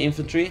Dorwinion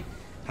infantry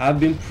have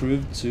been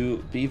proved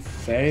to be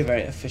very,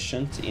 very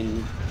efficient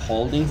in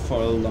holding for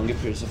longer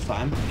periods of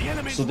time.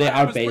 So they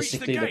are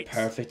basically the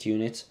perfect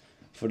unit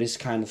for this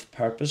kind of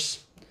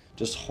purpose.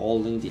 Just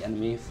holding the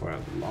enemy for a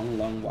long,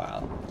 long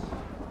while.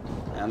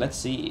 And let's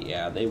see,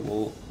 yeah, they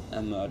will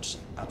emerge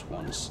at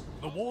once.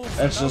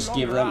 Let's just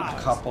give them a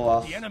couple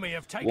of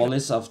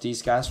wallies of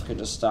these guys. We can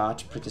just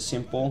start pretty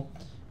simple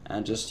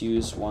and just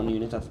use one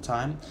unit at a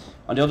time.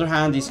 On the other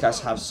hand, these guys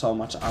have so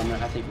much armor,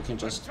 I think we can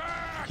just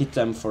hit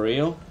them for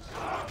real.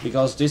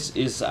 Because this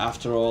is,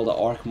 after all, the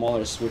Orc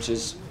Maulers, which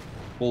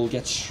will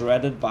get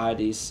shredded by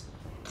these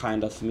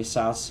kind of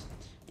missiles.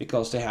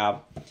 Because they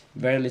have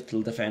very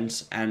little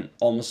defense, and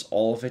almost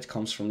all of it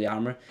comes from the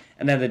armor.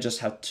 And then they just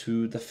have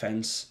 2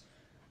 defense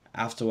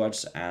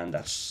afterwards, and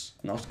that's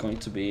not going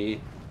to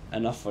be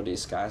enough for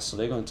these guys, so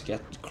they're going to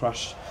get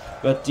crushed.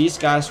 But these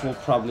guys will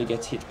probably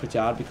get hit pretty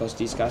hard because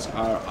these guys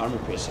are armor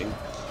piercing.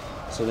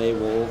 So they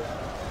will,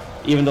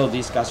 even though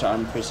these guys are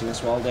armor piercing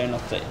as well, they're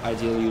not the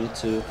ideal unit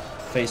to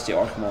face the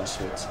Orc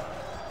Maulers with.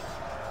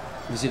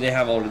 You see, they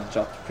have already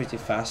dropped pretty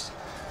fast,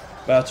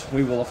 but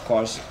we will of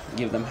course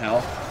give them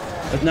hell.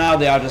 But now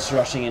they are just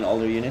rushing in all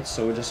their units,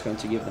 so we're just going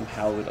to give them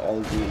hell with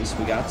all the units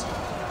we got.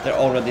 They're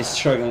already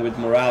struggling with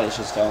morale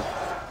issues though,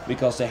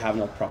 because they have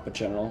no proper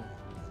general.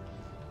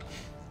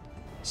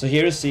 So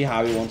here you see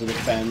how we want to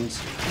defend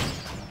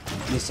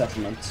this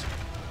settlement.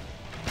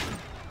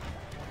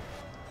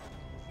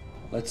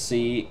 Let's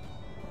see.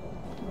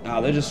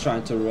 They're just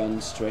trying to run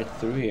straight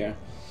through here.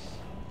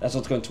 That's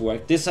not going to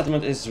work. This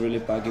settlement is really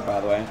buggy, by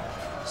the way,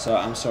 so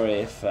I'm sorry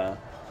if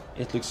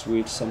it looks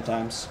weird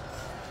sometimes.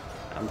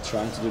 I'm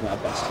trying to do my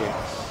best here.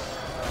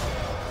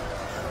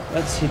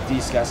 Let's hit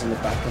these guys in the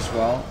back as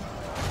well.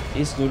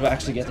 Is Nurva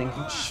actually getting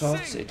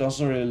shots? It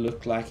doesn't really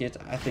look like it.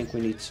 I think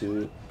we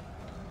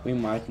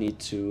might need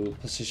to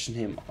position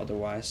him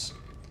otherwise.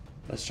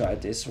 Let's try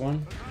this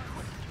one.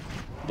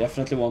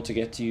 Definitely want to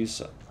get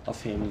use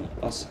of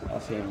his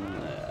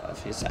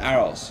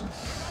arrows.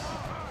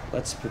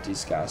 Let's put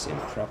these guys in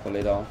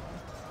properly though.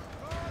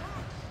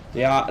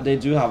 They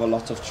do have a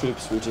lot of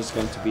troops, which is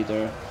going to be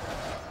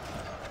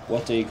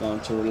what they're going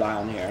to rely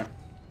on here.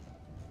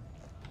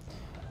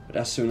 But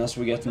as soon as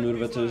we get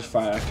Nurva to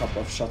fire a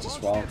couple of shots as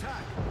well,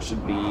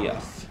 should be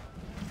enough.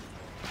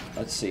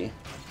 Let's see.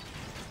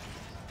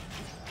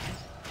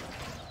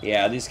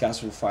 Yeah, these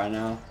guys will fire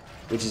now,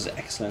 which is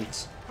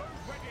excellent.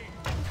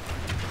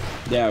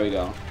 There we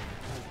go.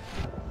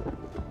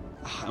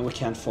 And we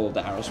can't follow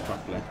the arrows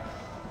properly.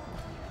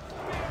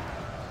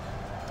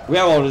 We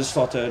have already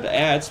slaughtered.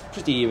 Yeah, it's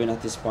pretty even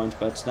at this point,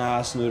 but now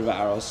as Nurva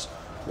arrows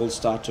will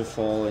start to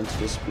fall into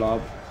this blob,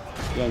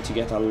 we're going to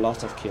get a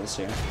lot of kills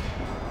here.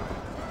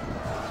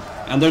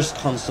 And there's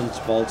constant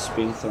bolts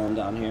being thrown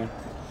down here.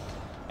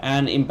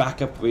 And in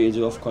backup we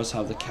do of course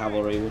have the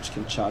cavalry, which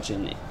can charge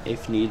in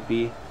if need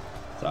be.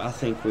 So I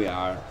think we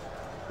are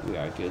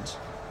good.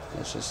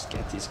 Let's just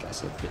get these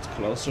guys a bit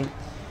closer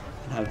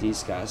and have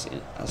these guys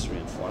in as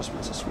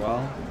reinforcements as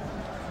well.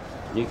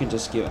 And you can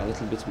just give a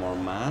little bit more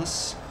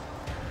mass.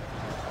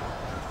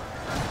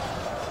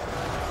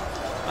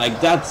 Like,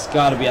 that's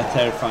gotta be a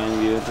terrifying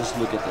view. Just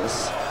look at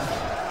this.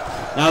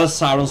 Now the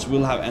Saurons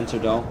will have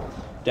entered though.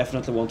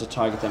 Definitely want to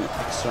target them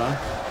extra,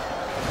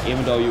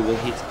 even though you will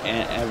hit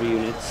every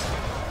unit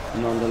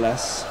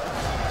nonetheless.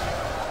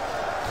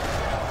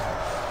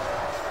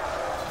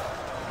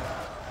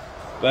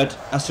 But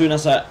as soon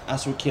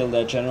as we kill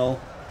their general,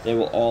 they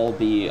will all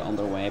be on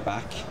their way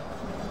back.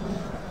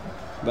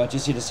 But you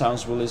see the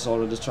Saurons will is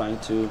already trying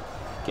to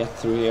get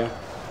through here,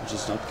 which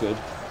is not good.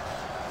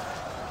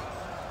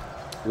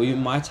 We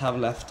might have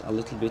left a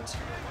little bit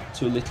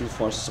too little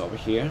forces over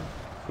here.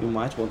 We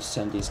might want to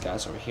send these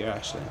guys over here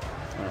actually,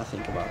 when I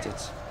think about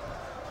it.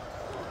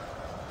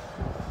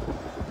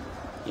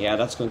 Yeah,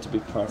 that's going to be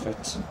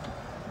perfect.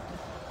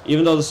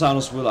 Even though the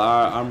Saurons will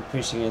are armor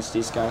piercing against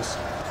these guys,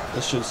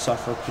 they should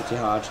suffer pretty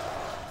hard.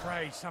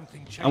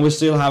 And we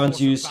still haven't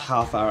used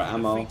half our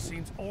ammo,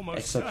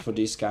 except for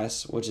these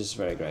guys, which is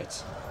very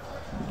great.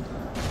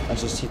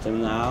 Let's just hit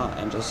them now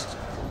and just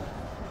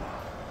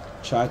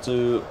try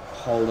to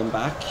hold them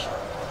back.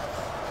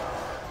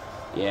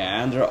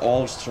 Yeah, and they're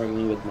all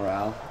struggling with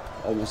morale.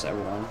 Almost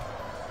everyone.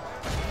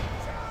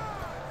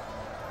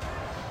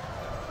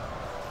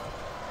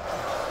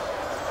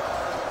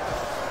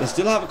 They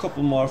still have a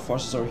couple more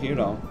forces over here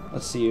though.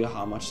 Let's see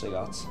how much they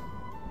got.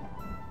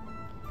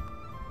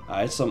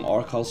 Alright, some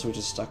orcs which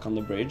is stuck on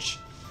the bridge.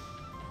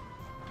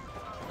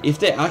 If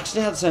they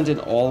actually had sent in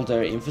all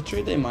their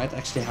infantry, they might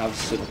actually have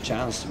stood a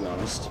chance, to be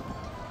honest.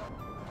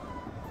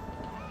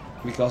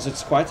 Because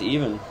it's quite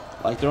even.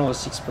 Like, they're only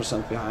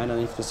 6% behind,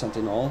 and if they sent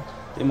in all,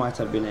 they might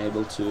have been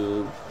able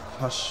to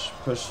push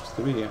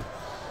through here.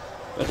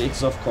 But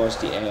it's of course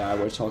the AI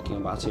we're talking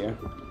about here.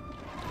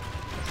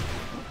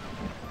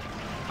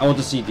 I want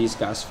to see these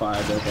guys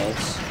fire their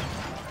bolts.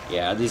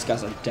 Yeah, these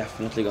guys are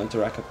definitely going to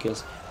rack up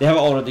kills. They have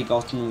already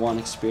gotten 1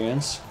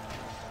 experience.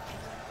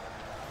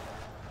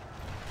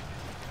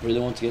 Really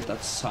want to get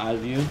that side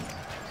view.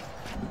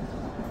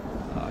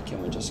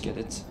 Can we just get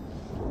it?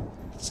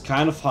 It's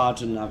kind of hard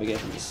to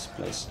navigate in this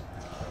place.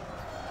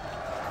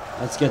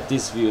 Let's get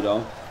this view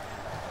though.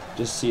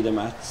 Just see them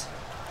at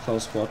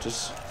close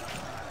quarters.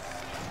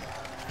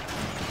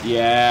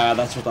 Yeah,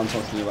 that's what I'm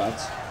talking about.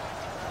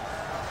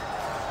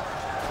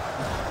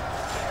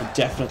 We're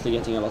definitely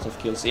getting a lot of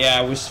kills.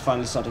 Yeah, we're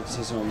finally starting to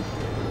see some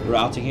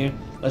routing here.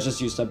 Let's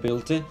just use the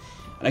ability.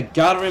 And I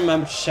gotta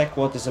remember to check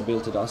what this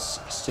ability does.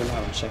 I still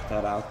haven't checked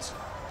that out.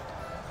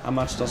 How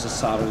much does the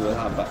Saturn will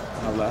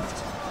have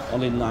left?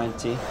 Only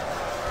 90.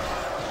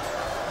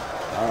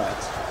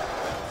 Alright.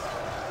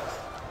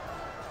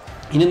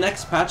 In the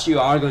next patch you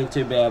are going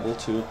to be able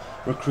to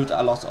recruit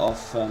a lot of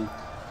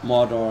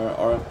Mordor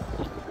or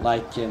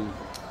like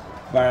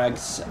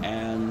Barracks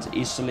and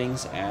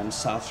Easterlings and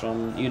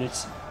Saffron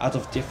units out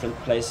of different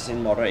places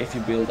in Mordor if you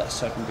build a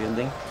certain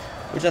building,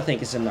 which I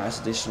think is a nice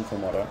addition for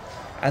Mordor.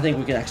 I think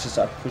we can actually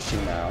start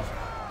pushing now.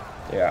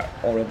 They are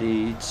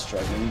already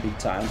struggling big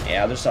time.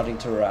 Yeah, they're starting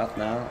to rout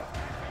now.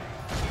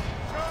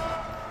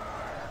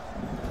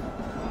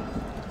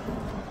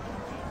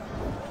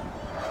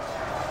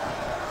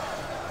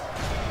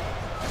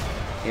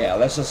 Yeah,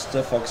 let's just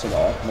focus on the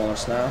Orc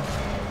now.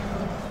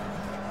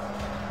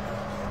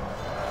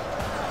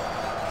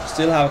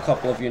 Still have a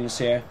couple of units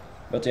here,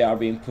 but they are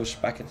being pushed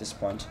back at this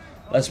point.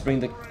 Let's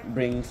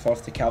bring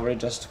forth the cavalry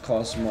just to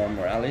cause more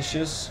morale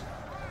issues.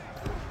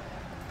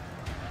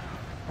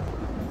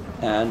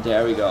 And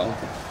there we go.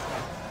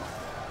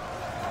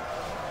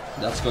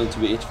 That's going to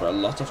be it for a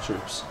lot of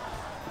troops.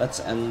 Let's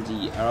end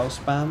the arrow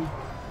spam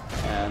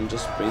and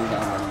just bring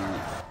down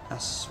them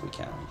as we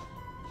can.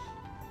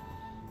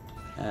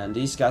 And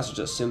these guys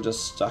are still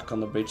just stuck on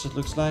the bridge, it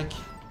looks like.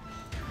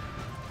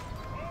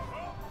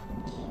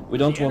 We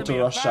don't want to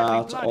rush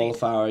out all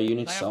of our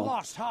units, so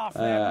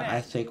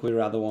I think we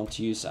rather want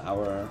to use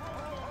our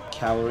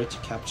cavalry to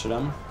capture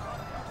them.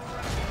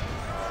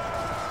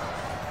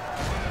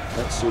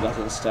 Let's do that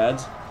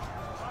instead.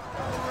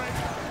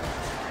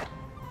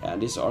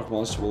 And these orc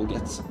monsters will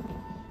get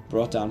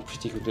brought down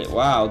pretty quickly.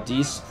 Wow,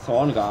 these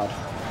Thorn Guard,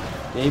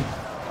 they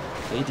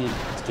did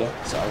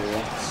get a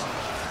lot.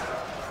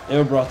 They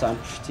were brought down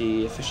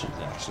pretty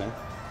efficiently, actually.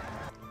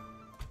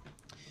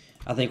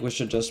 I think we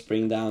should just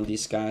bring down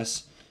these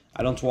guys.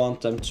 I don't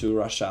want them to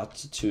rush out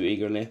too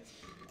eagerly,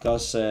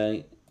 because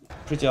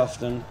pretty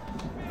often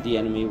the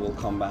enemy will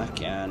come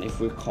back, and if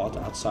we're caught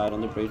outside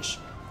on the bridge,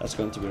 that's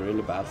going to be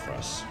really bad for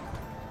us.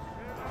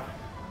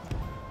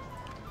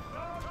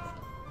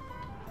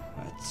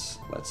 Right,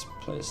 let's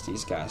place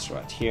these guys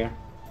right here.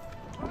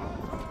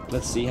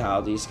 Let's see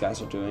how these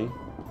guys are doing.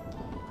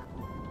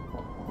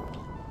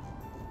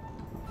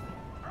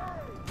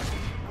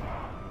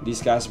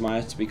 These guys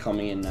might be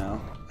coming in now,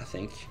 I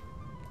think.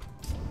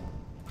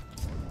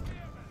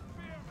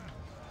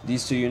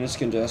 These two units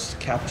can just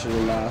capture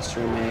the last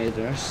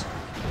remainders.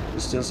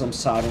 There's still some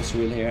Saddles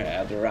wheel here.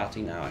 They're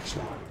routing now,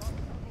 actually.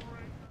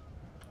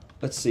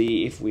 Let's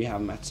see if we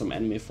have met some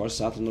enemy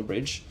forces out on the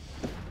bridge.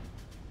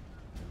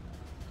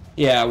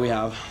 Yeah, we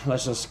have.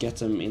 Let's just get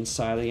them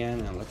inside again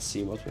and let's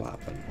see what will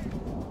happen.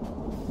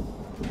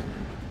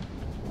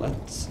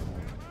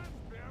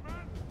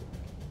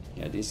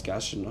 Yeah, these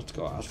guys should not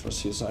go out for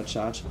suicide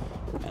charge,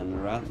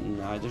 and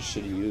neither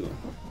should you.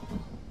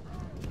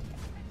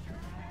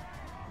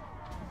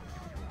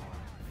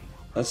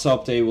 Let's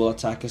hope they will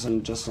attack us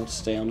and just not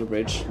stay on the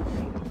bridge.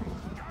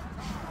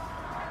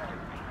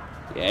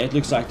 Yeah, it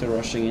looks like they're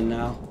rushing in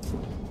now.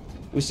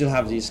 We still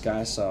have these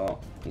guys, so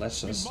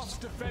let's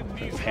just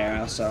prepare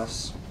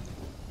ourselves.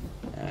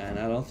 And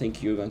I don't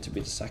think you're going to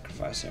be the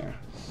sacrifice here.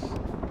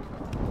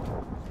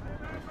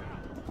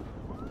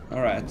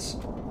 Alright.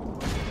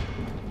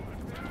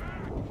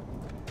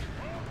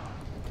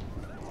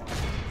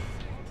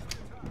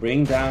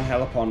 Bring down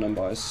hell upon them,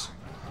 boys.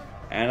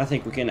 And I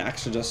think we can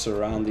actually just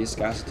surround these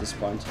guys at this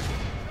point.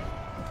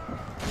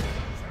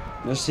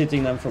 Just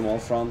hitting them from all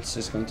fronts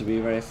is going to be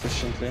very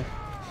efficiently.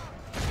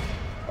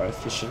 Or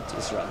efficient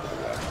is rather the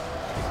word.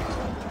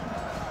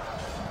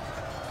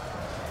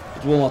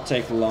 It will not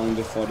take long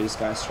before these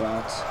guys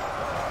rout.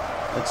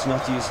 Let's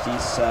not use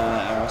these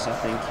arrows, I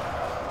think.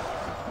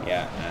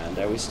 Yeah, and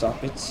there we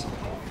stop it.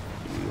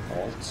 You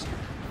halt.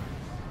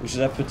 We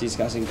should have put these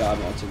guys in guard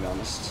mode, to be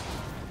honest.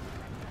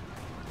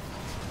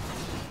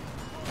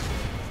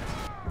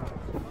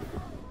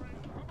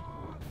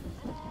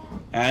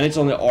 And it's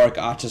only orc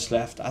archers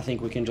left. I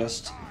think we can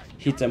just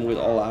hit them with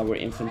all our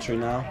infantry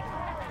now.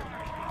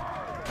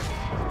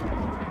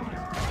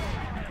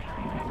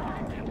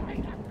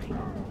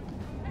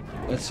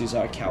 Let's use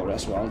our cavalry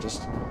as well.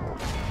 Just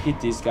hit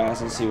these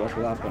guys and see what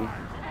will happen.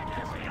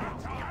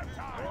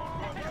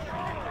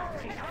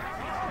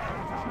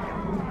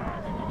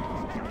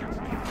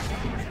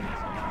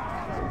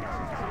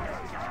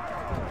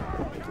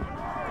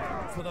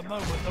 For the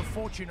moment, the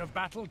fortune of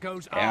battle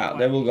goes Yeah,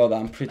 they will go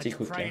down pretty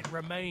quickly. It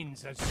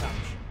remains as such.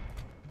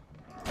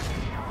 The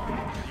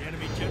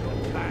enemy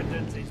general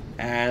abandons his...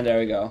 And there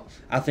we go.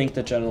 I think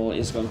the general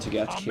is going to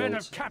get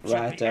killed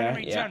right there.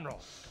 Yeah.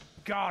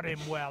 Guard him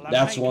well.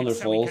 That's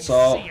wonderful.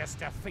 So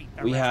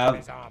we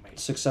have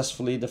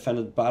successfully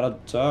defended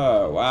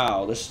BARAD-DûR.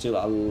 Wow, there's still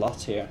a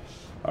lot here.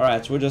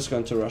 Alright, we're just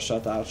going to rush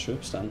out our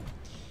troops then.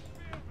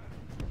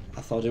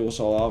 I thought it was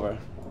all over.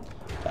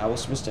 I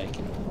was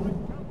mistaken.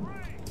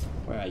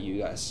 Where are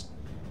you guys?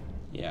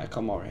 Yeah,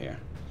 come over here.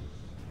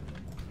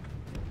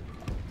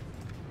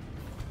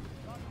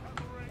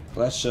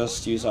 Let's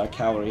just use our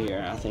cavalry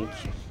here. I think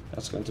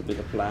that's going to be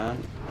the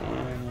plan.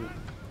 And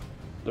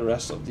the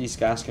rest of these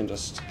guys can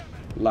just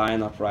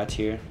line up right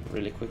here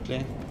really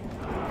quickly.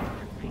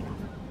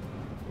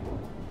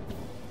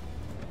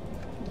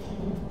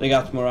 They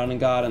got Moran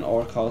Guard and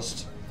Orc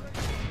Host.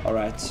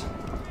 Alright.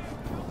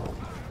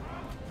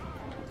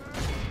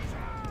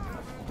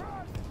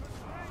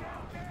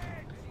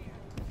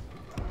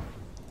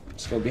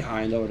 Let's go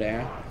behind over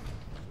there.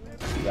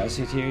 You guys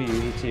hit here, you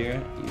hit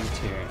here, you hit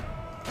here.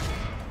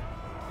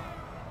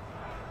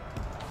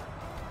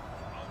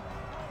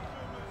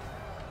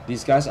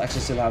 These guys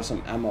actually still have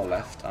some ammo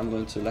left. I'm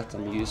going to let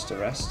them use the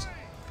rest.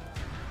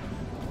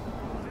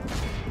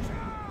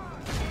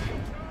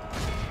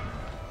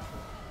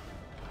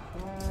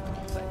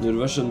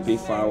 Nurva shouldn't be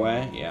far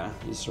away. Yeah,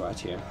 he's right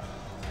here.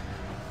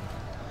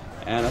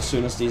 And as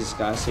soon as these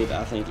guys hit,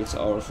 I think it's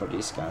over for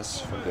these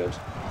guys for good.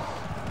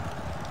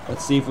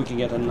 Let's see if we can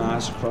get a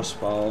nice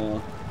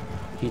crossbow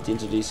hit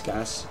into these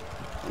guys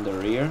in the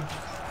rear.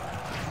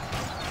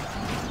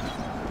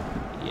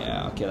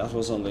 Yeah, okay, that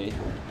was only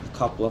a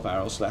couple of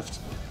arrows left.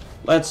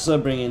 Let's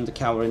bring in the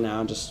cavalry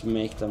now, just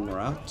make them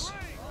rout.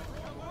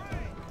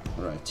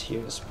 Right,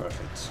 here is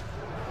perfect.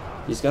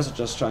 These guys are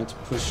just trying to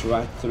push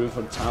right through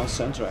for the town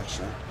center,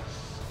 actually.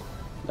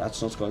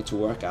 That's not going to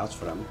work out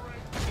for them.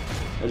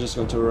 They're just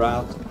going to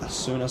rout as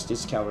soon as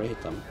this cavalry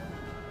hit them.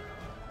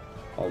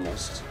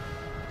 Almost.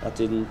 That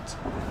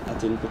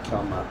didn't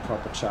become a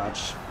proper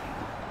charge.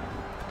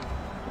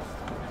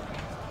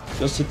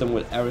 Just hit them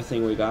with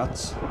everything we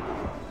got.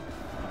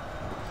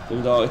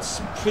 Even though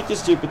it's pretty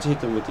stupid to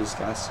hit them with these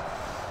guys.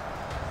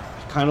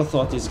 I kind of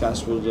thought these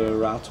guys would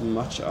rout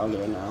much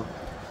earlier now.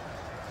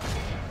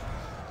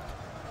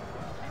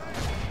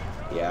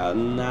 Yeah,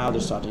 now they're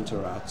starting to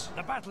rout.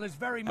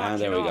 And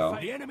there we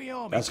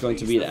go. That's going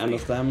to be the end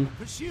of them.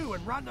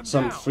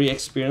 Some free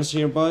experience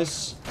here,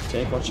 boys.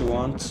 Take what you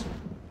want.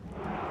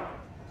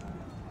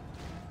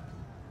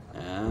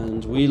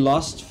 And we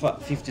lost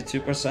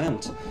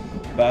 52%.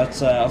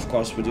 But of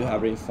course we do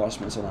have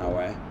reinforcements on our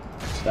way.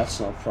 So that's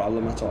no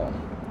problem at all.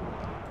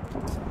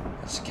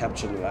 Let's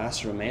capture the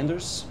last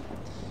remainders.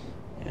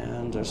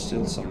 And there's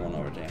still someone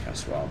over there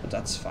as well, but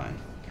that's fine.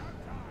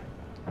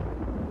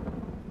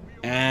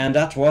 And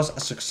that was a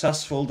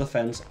successful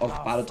defense of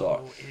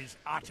BARAD-DûR.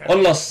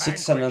 Only lost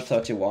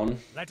 631.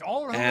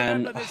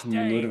 And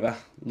Mordor,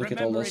 look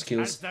at all those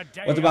kills.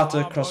 What about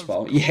the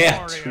crossbow?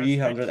 Yeah,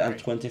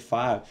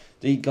 325.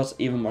 They got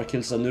even more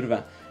kills than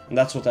Nurva. And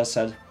that's what I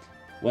said.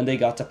 When they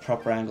got the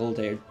proper angle,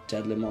 they're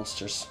deadly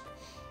monsters.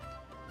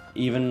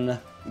 Even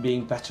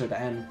being better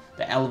than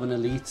the Elven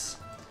elites.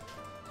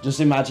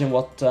 Just imagine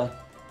what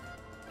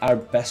our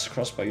best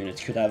crossbow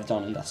unit could have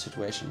done in that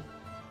situation.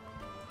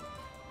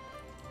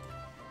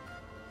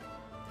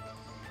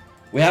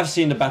 We have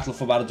seen the battle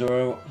for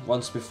BARAD-DûR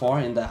once before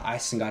in the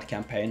Isengard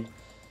campaign,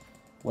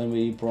 when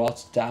we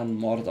brought down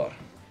Mordor.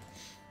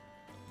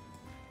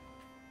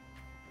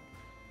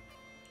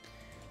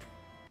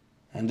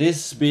 And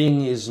this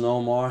being is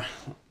no more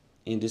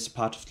in this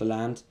part of the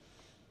land.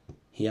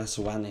 He has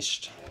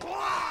vanished.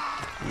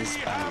 He's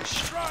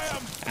vanished.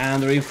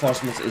 And the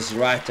reinforcements is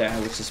right there,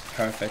 which is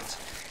perfect.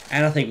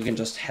 And I think we can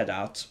just head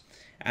out.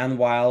 And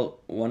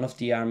while one of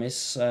the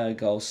armies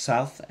goes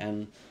south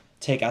and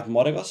take out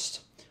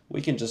Morgoth,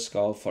 we can just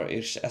go for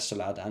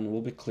Easterlings and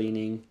we'll be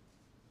cleaning.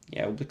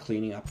 Yeah, we'll be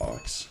cleaning up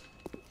orcs.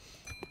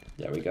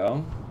 There we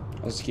go.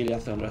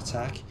 Osgiliath under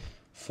attack.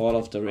 Fall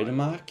of the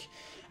Riddermark.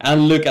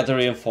 And look at the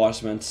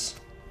reinforcements.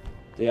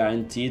 They are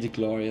indeed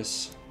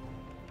glorious.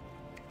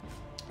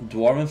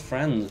 Dwarven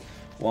Friend.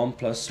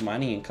 1+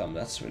 mining income.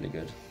 That's really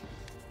good.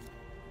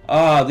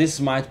 Ah,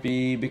 this might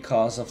be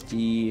because of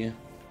the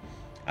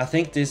I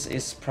think this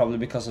is probably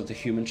because of the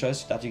human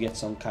choice that you get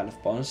some kind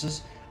of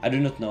bonuses. I do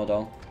not know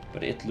though,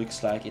 but it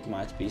looks like it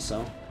might be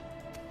so.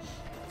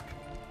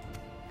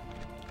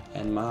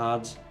 And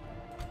Mahad.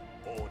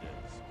 Orders.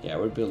 Yeah,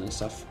 we're building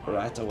stuff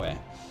right away.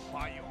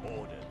 By your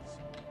orders.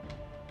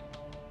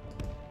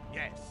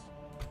 Yes.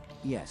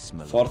 Yes, my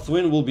lord. Fourth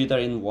wind will be there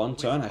in one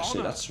turn.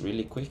 Actually, that's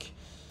really quick.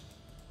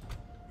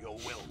 Your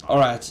will.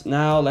 Alright,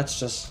 now let's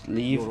just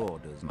leave. Your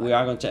orders, my We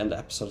are going to end the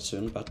episode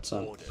soon, but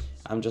Orders.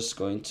 I'm just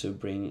going to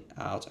bring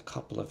out a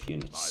couple of My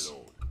units.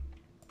 lord.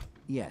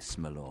 Yes,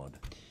 my lord.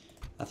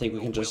 I think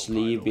we can just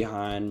leave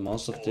behind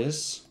most of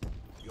this.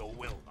 Your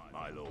will,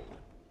 my lord.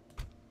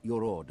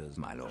 Your orders,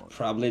 my lord.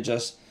 Probably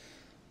just...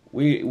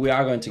 We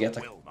are going to get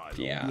a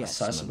Yes, my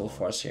sizable lord.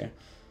 force here.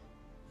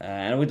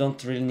 And we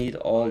don't really need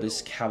all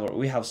this cavalry.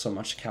 We have so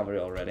much cavalry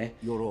already.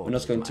 Your We're orders,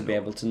 not going my to be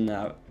lord. able to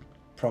now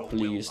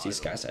properly use these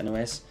guys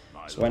anyways.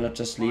 So why not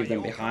just leave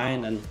them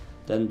behind and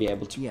then be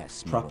able to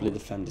Yes, my properly lord.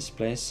 defend this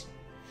place.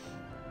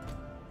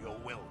 Your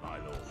will, my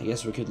lord. I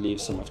guess we could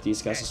leave some of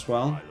these guys as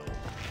well. My lord.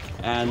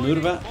 And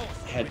Nurva,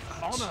 head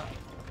out. Honor.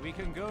 We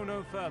can go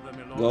no further,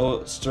 my lord.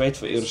 Go straight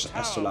for This Urs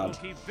tower Estolad.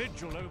 will keep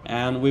vigil over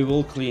And we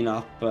will clean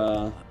up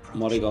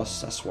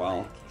Morigos as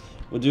well.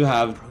 We do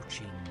have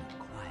Approaching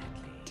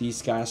quietly.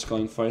 these guys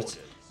going for it.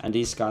 And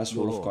these guys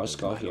will of course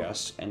go Orders, my here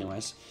lord.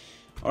 anyways.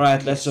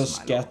 Alright, let's Yes, just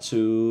my get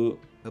to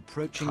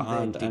Approaching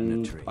Khan their and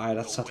dignitary. buy that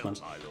Your will,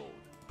 settlement. my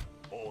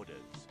lord. Orders.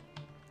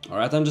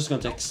 Alright, I'm just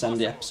going to extend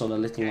the episode a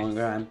little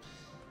longer.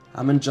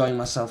 I'm enjoying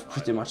myself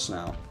pretty much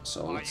now.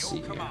 So By let's your see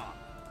here. command.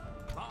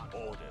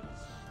 Orders.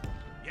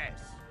 Yes.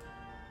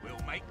 We'll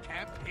make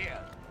camp here.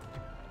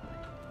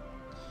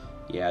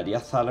 Yeah, the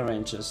Athala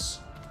ranges.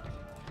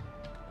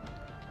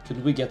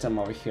 Could we get them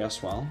over here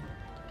as well?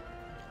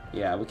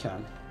 Yeah, we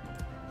can.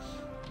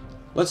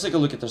 Let's take a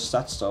look at their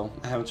stats though.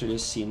 I haven't really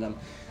seen them.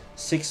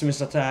 6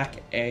 missile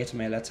attack, 8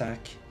 melee attack.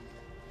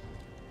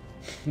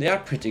 They are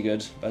pretty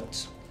good,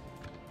 but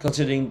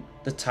considering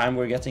the time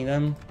we're getting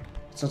them,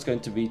 it's not going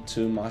to be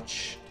too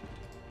much.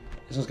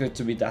 It's not going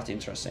to be that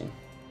interesting.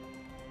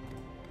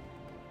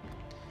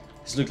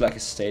 This looks like a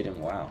stadium,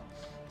 wow.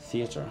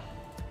 Theater.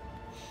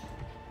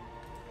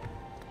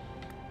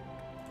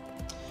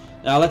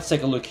 Now let's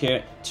take a look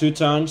here. 2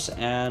 turns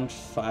and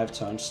 5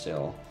 turns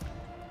still.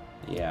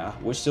 Yeah,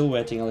 we're still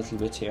waiting a little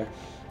bit here.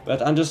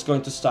 But I'm just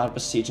going to start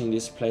besieging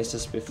these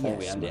places before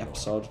we Yes, end the my lord,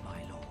 episode. my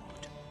lord.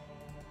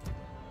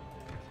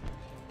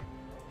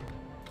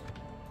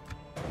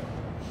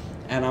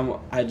 And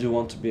I do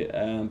want to be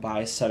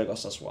buy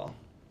Sergos as well.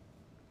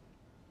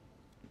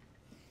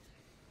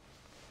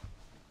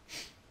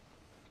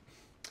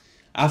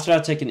 After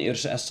I've taken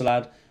Urs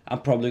Estolad,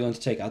 I'm probably going to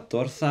take out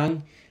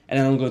Dorthang, and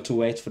then I'm going to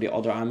wait for the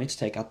other army to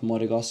take out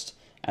Morgost,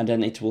 and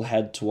then it will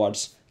head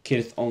towards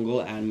Kirith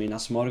Ongol and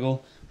Minas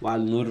Morgul, while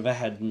Nurve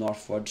head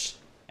northwards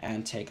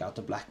and take out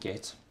the Black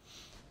Gate.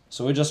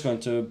 So we're just going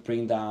to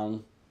bring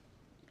down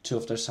 2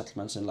 of their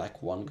settlements in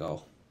like one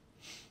go.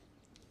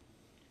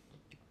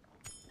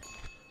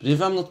 But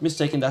if I'm not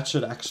mistaken, that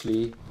should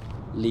actually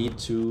lead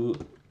to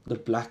the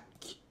Black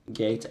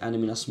Gate and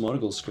Minas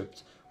Morgul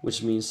script,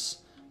 which means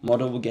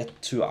Mordor will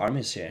get 2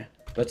 armies here.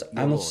 But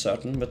I'm not Lord.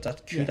 certain, but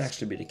that could Yes,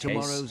 actually be the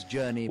tomorrow's case.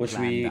 journey Which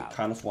planned we out.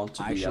 kind of want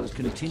to I be a shall little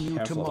bit continue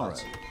careful tomorrow.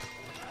 about.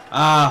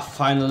 Ah,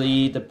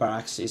 finally the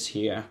barracks is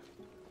here.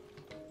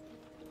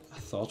 I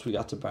thought we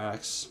got the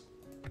barracks.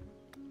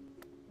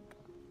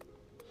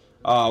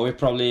 Oh, we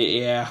probably,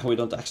 yeah, we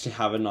don't actually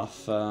have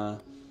enough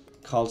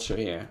culture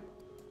here.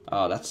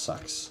 Oh, that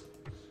sucks.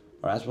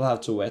 Alright, we'll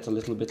have to wait a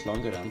little bit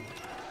longer then.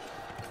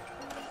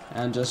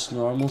 And just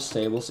normal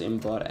stables in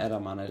Bar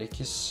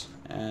Eramanarikis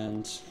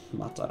and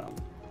Mataram.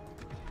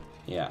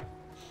 Yeah.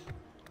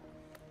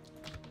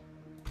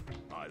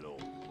 My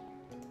lord.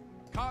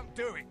 Can't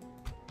do it.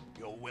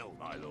 Your will,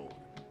 my lord.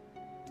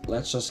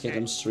 Let's just get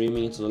them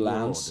streaming into the Your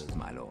lands. orders,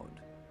 my lord.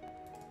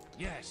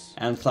 Yes.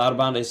 And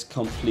Tharband is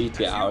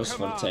completely As you ours for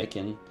the command,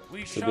 taking,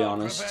 we to be shall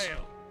honest.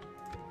 prevail.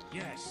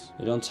 Yes.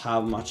 We don't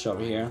have much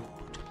over here.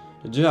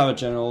 We do have a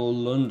General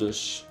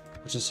Lundus,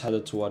 which is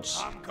headed towards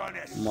I'm gonna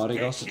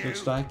Morigos, stick it you.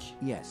 looks like.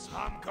 Yes.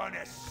 I'm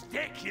gonna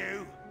stick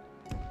you.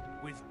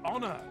 With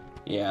honor.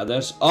 Yeah,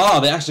 there's... Oh,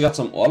 they actually got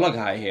some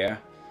Olagai here.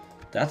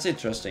 That's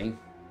interesting.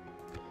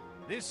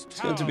 This It's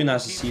going to be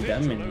nice to see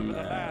them in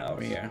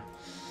over here.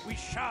 We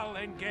shall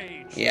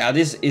engage. Yeah,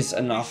 this is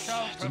enough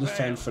shall to prevail.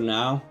 defend for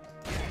now.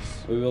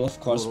 We will of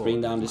course Your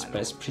bring down orders, this my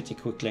place pretty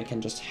quickly and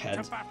can just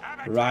head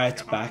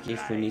right back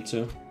if we need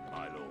to.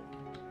 My lord.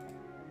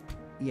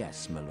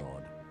 Yes, my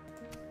lord.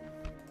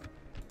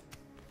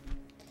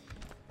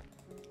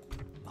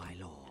 My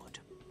lord.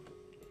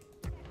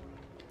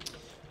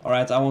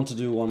 Alright, I want to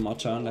do one more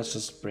turn. Let's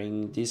just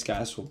bring... These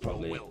guys will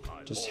probably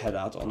just head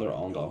out on their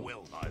own Your though.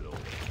 will, my lord.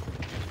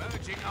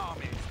 Merging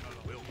armies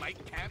will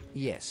make camp.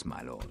 Yes,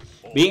 my lord.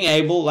 Being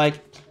able,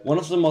 like, one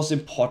of the most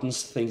important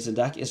things in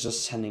DaC is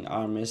just sending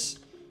armies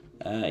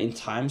in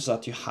time so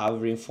that you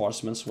have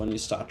reinforcements when you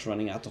start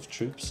running out of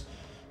troops,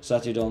 so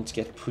that you don't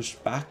get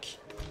pushed back.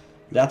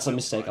 That's a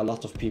mistake a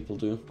lot of people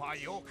do, By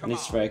your and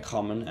it's command. very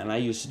common, and I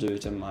used to do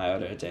it in my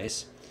other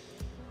days.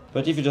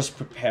 But if you just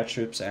prepare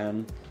troops,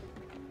 and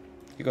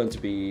you're going to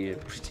be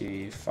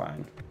pretty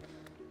fine.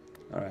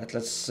 Alright,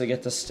 let's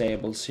get the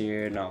stables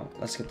here. No,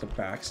 let's get the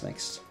barracks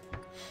next.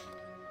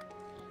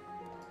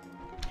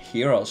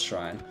 Hero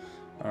Shrine.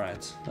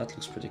 Alright, that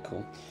looks pretty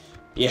cool.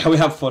 Yeah, we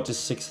have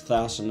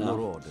 46,000 Your now.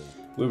 orders.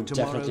 We're Tomorrow's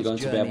definitely going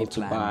to be journey able to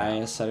planned buy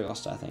out.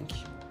 Saragosta, I think.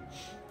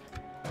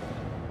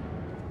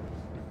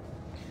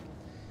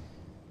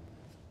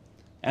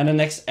 And the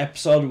next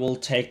episode will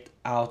take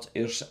out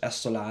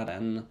Easterlings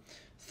and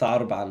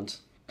Tharband.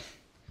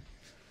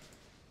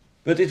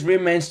 But it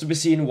remains to be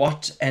seen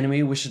what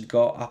enemy we should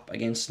go up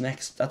against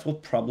next. That will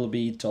probably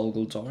be Dol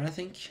Guldur, I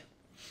think.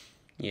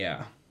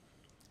 Yeah.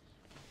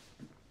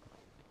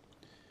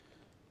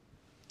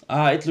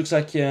 It looks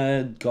like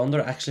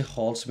Gondor actually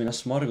holds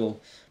Minas Morgul,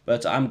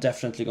 but I'm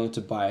definitely going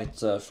to buy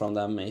it from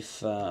them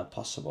if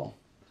possible.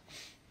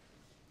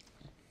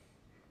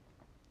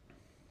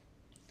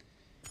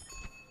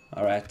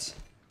 Alright.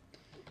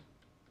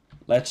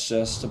 Let's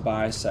just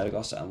buy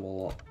Sargos and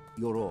we'll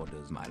Your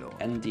orders, my lord.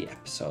 end the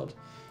episode.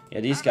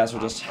 Yeah, these guys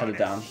will just head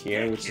down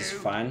here, which is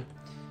fine.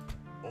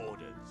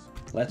 Orders.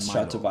 Let's My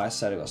try to lord. buy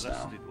Sargos now.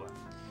 Trusted one.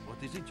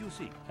 What is it you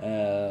seek?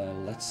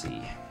 Let's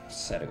see.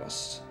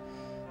 Sargos.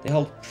 They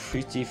hold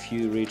pretty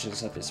few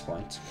regions at this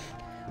point.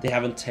 They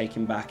haven't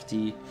taken back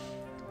the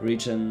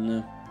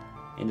region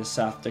in the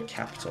south, the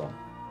capital.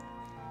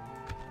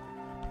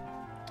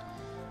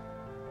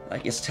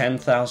 Like, is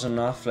 10,000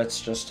 enough?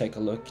 Let's just take a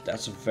look.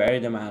 That's very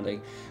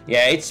demanding.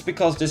 Yeah, it's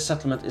because this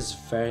settlement is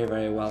very,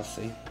 very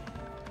wealthy.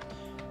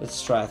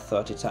 Let's try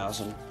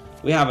 30,000.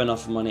 We have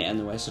enough money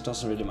anyway, so it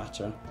doesn't really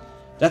matter.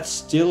 That's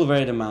still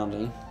very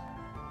demanding.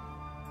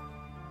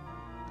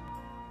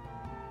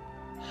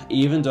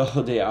 Even though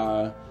they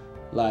are,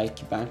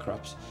 like,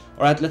 bankrupt.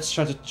 Alright, let's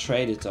try to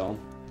trade it though.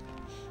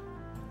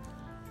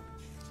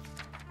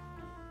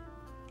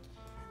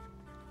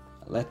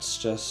 Let's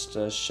just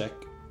check.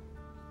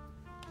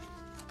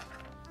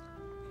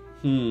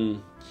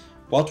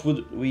 What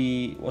could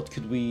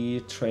we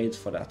trade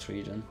for that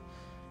region?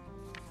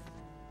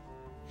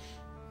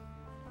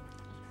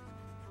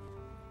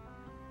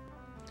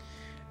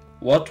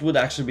 What would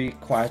actually be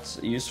quite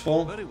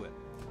useful Very well.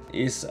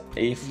 is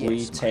if we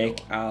Yes, my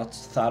take out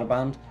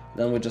Tharband,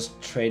 then we just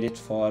trade it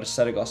for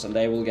Sargos and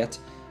they will get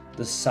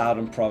the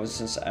southern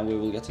provinces and we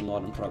will get the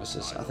northern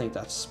provinces. I think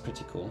that's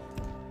pretty cool.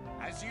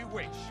 As you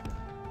wish.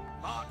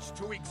 March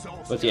to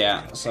exhaustion. But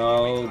yeah,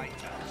 so Continuing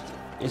later.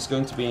 it's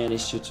going to be an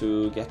issue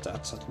to get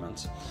that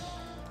settlement.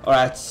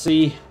 Alright,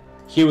 see,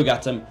 here we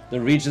got them.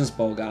 The Regent's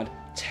Bowguard,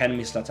 10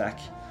 missile attack,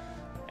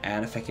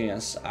 and effective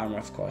against armor,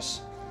 of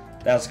course.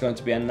 That's going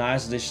to be a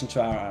nice addition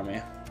to our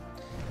army.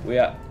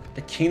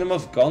 The Kingdom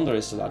of Gondor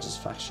is the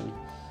largest faction.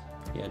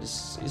 Yeah,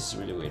 this is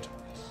really weird.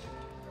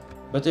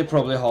 But they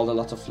probably hold a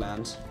lot of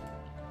land.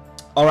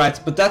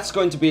 Alright, but that's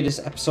going to be this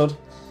episode.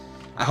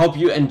 I hope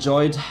you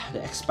enjoyed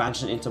the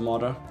expansion into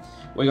Mordor.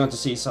 We're going to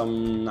see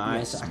some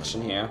nice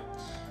action here.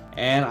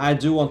 And I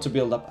do want to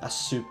build up a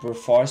super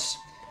force.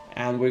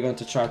 And we're going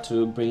to try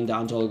to bring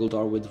down Dol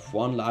Guldur with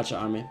one large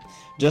army.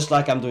 Just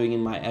like I'm doing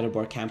in my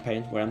Erebor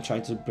campaign, where I'm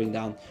trying to bring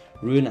down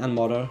Rhûn and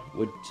Mordor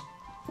with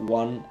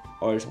one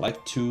or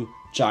like two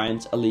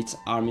giant elite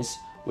armies.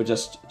 With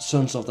just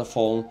Sons of the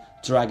Fallen,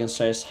 Dragon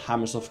Slayers,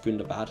 Hammers of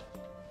Gundabad,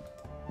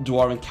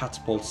 Dwarven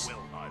Catapults. Will,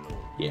 my lord.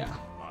 Yeah,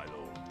 My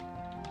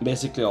lord.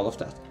 basically all of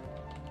that.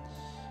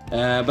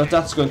 But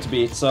that's going to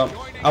be it. So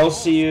I will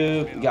see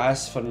you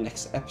guys for the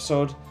next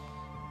episode.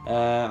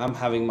 I'm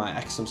having my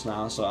exams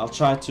now, so I'll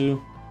try to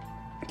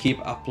keep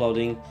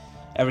uploading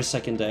every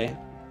second day,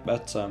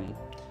 but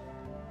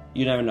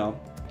you never know.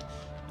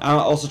 I'm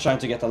also trying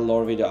to get a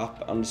lore video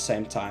up on the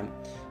same time,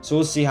 so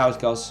we'll see how it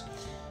goes.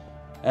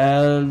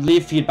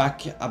 Leave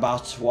feedback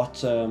about what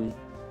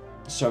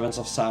Servants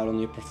of Sauron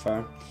you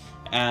prefer,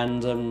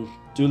 and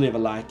do leave a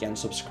like and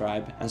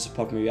subscribe and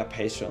support me via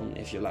Patreon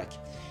if you like.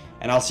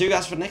 And I'll see you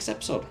guys for the next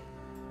episode.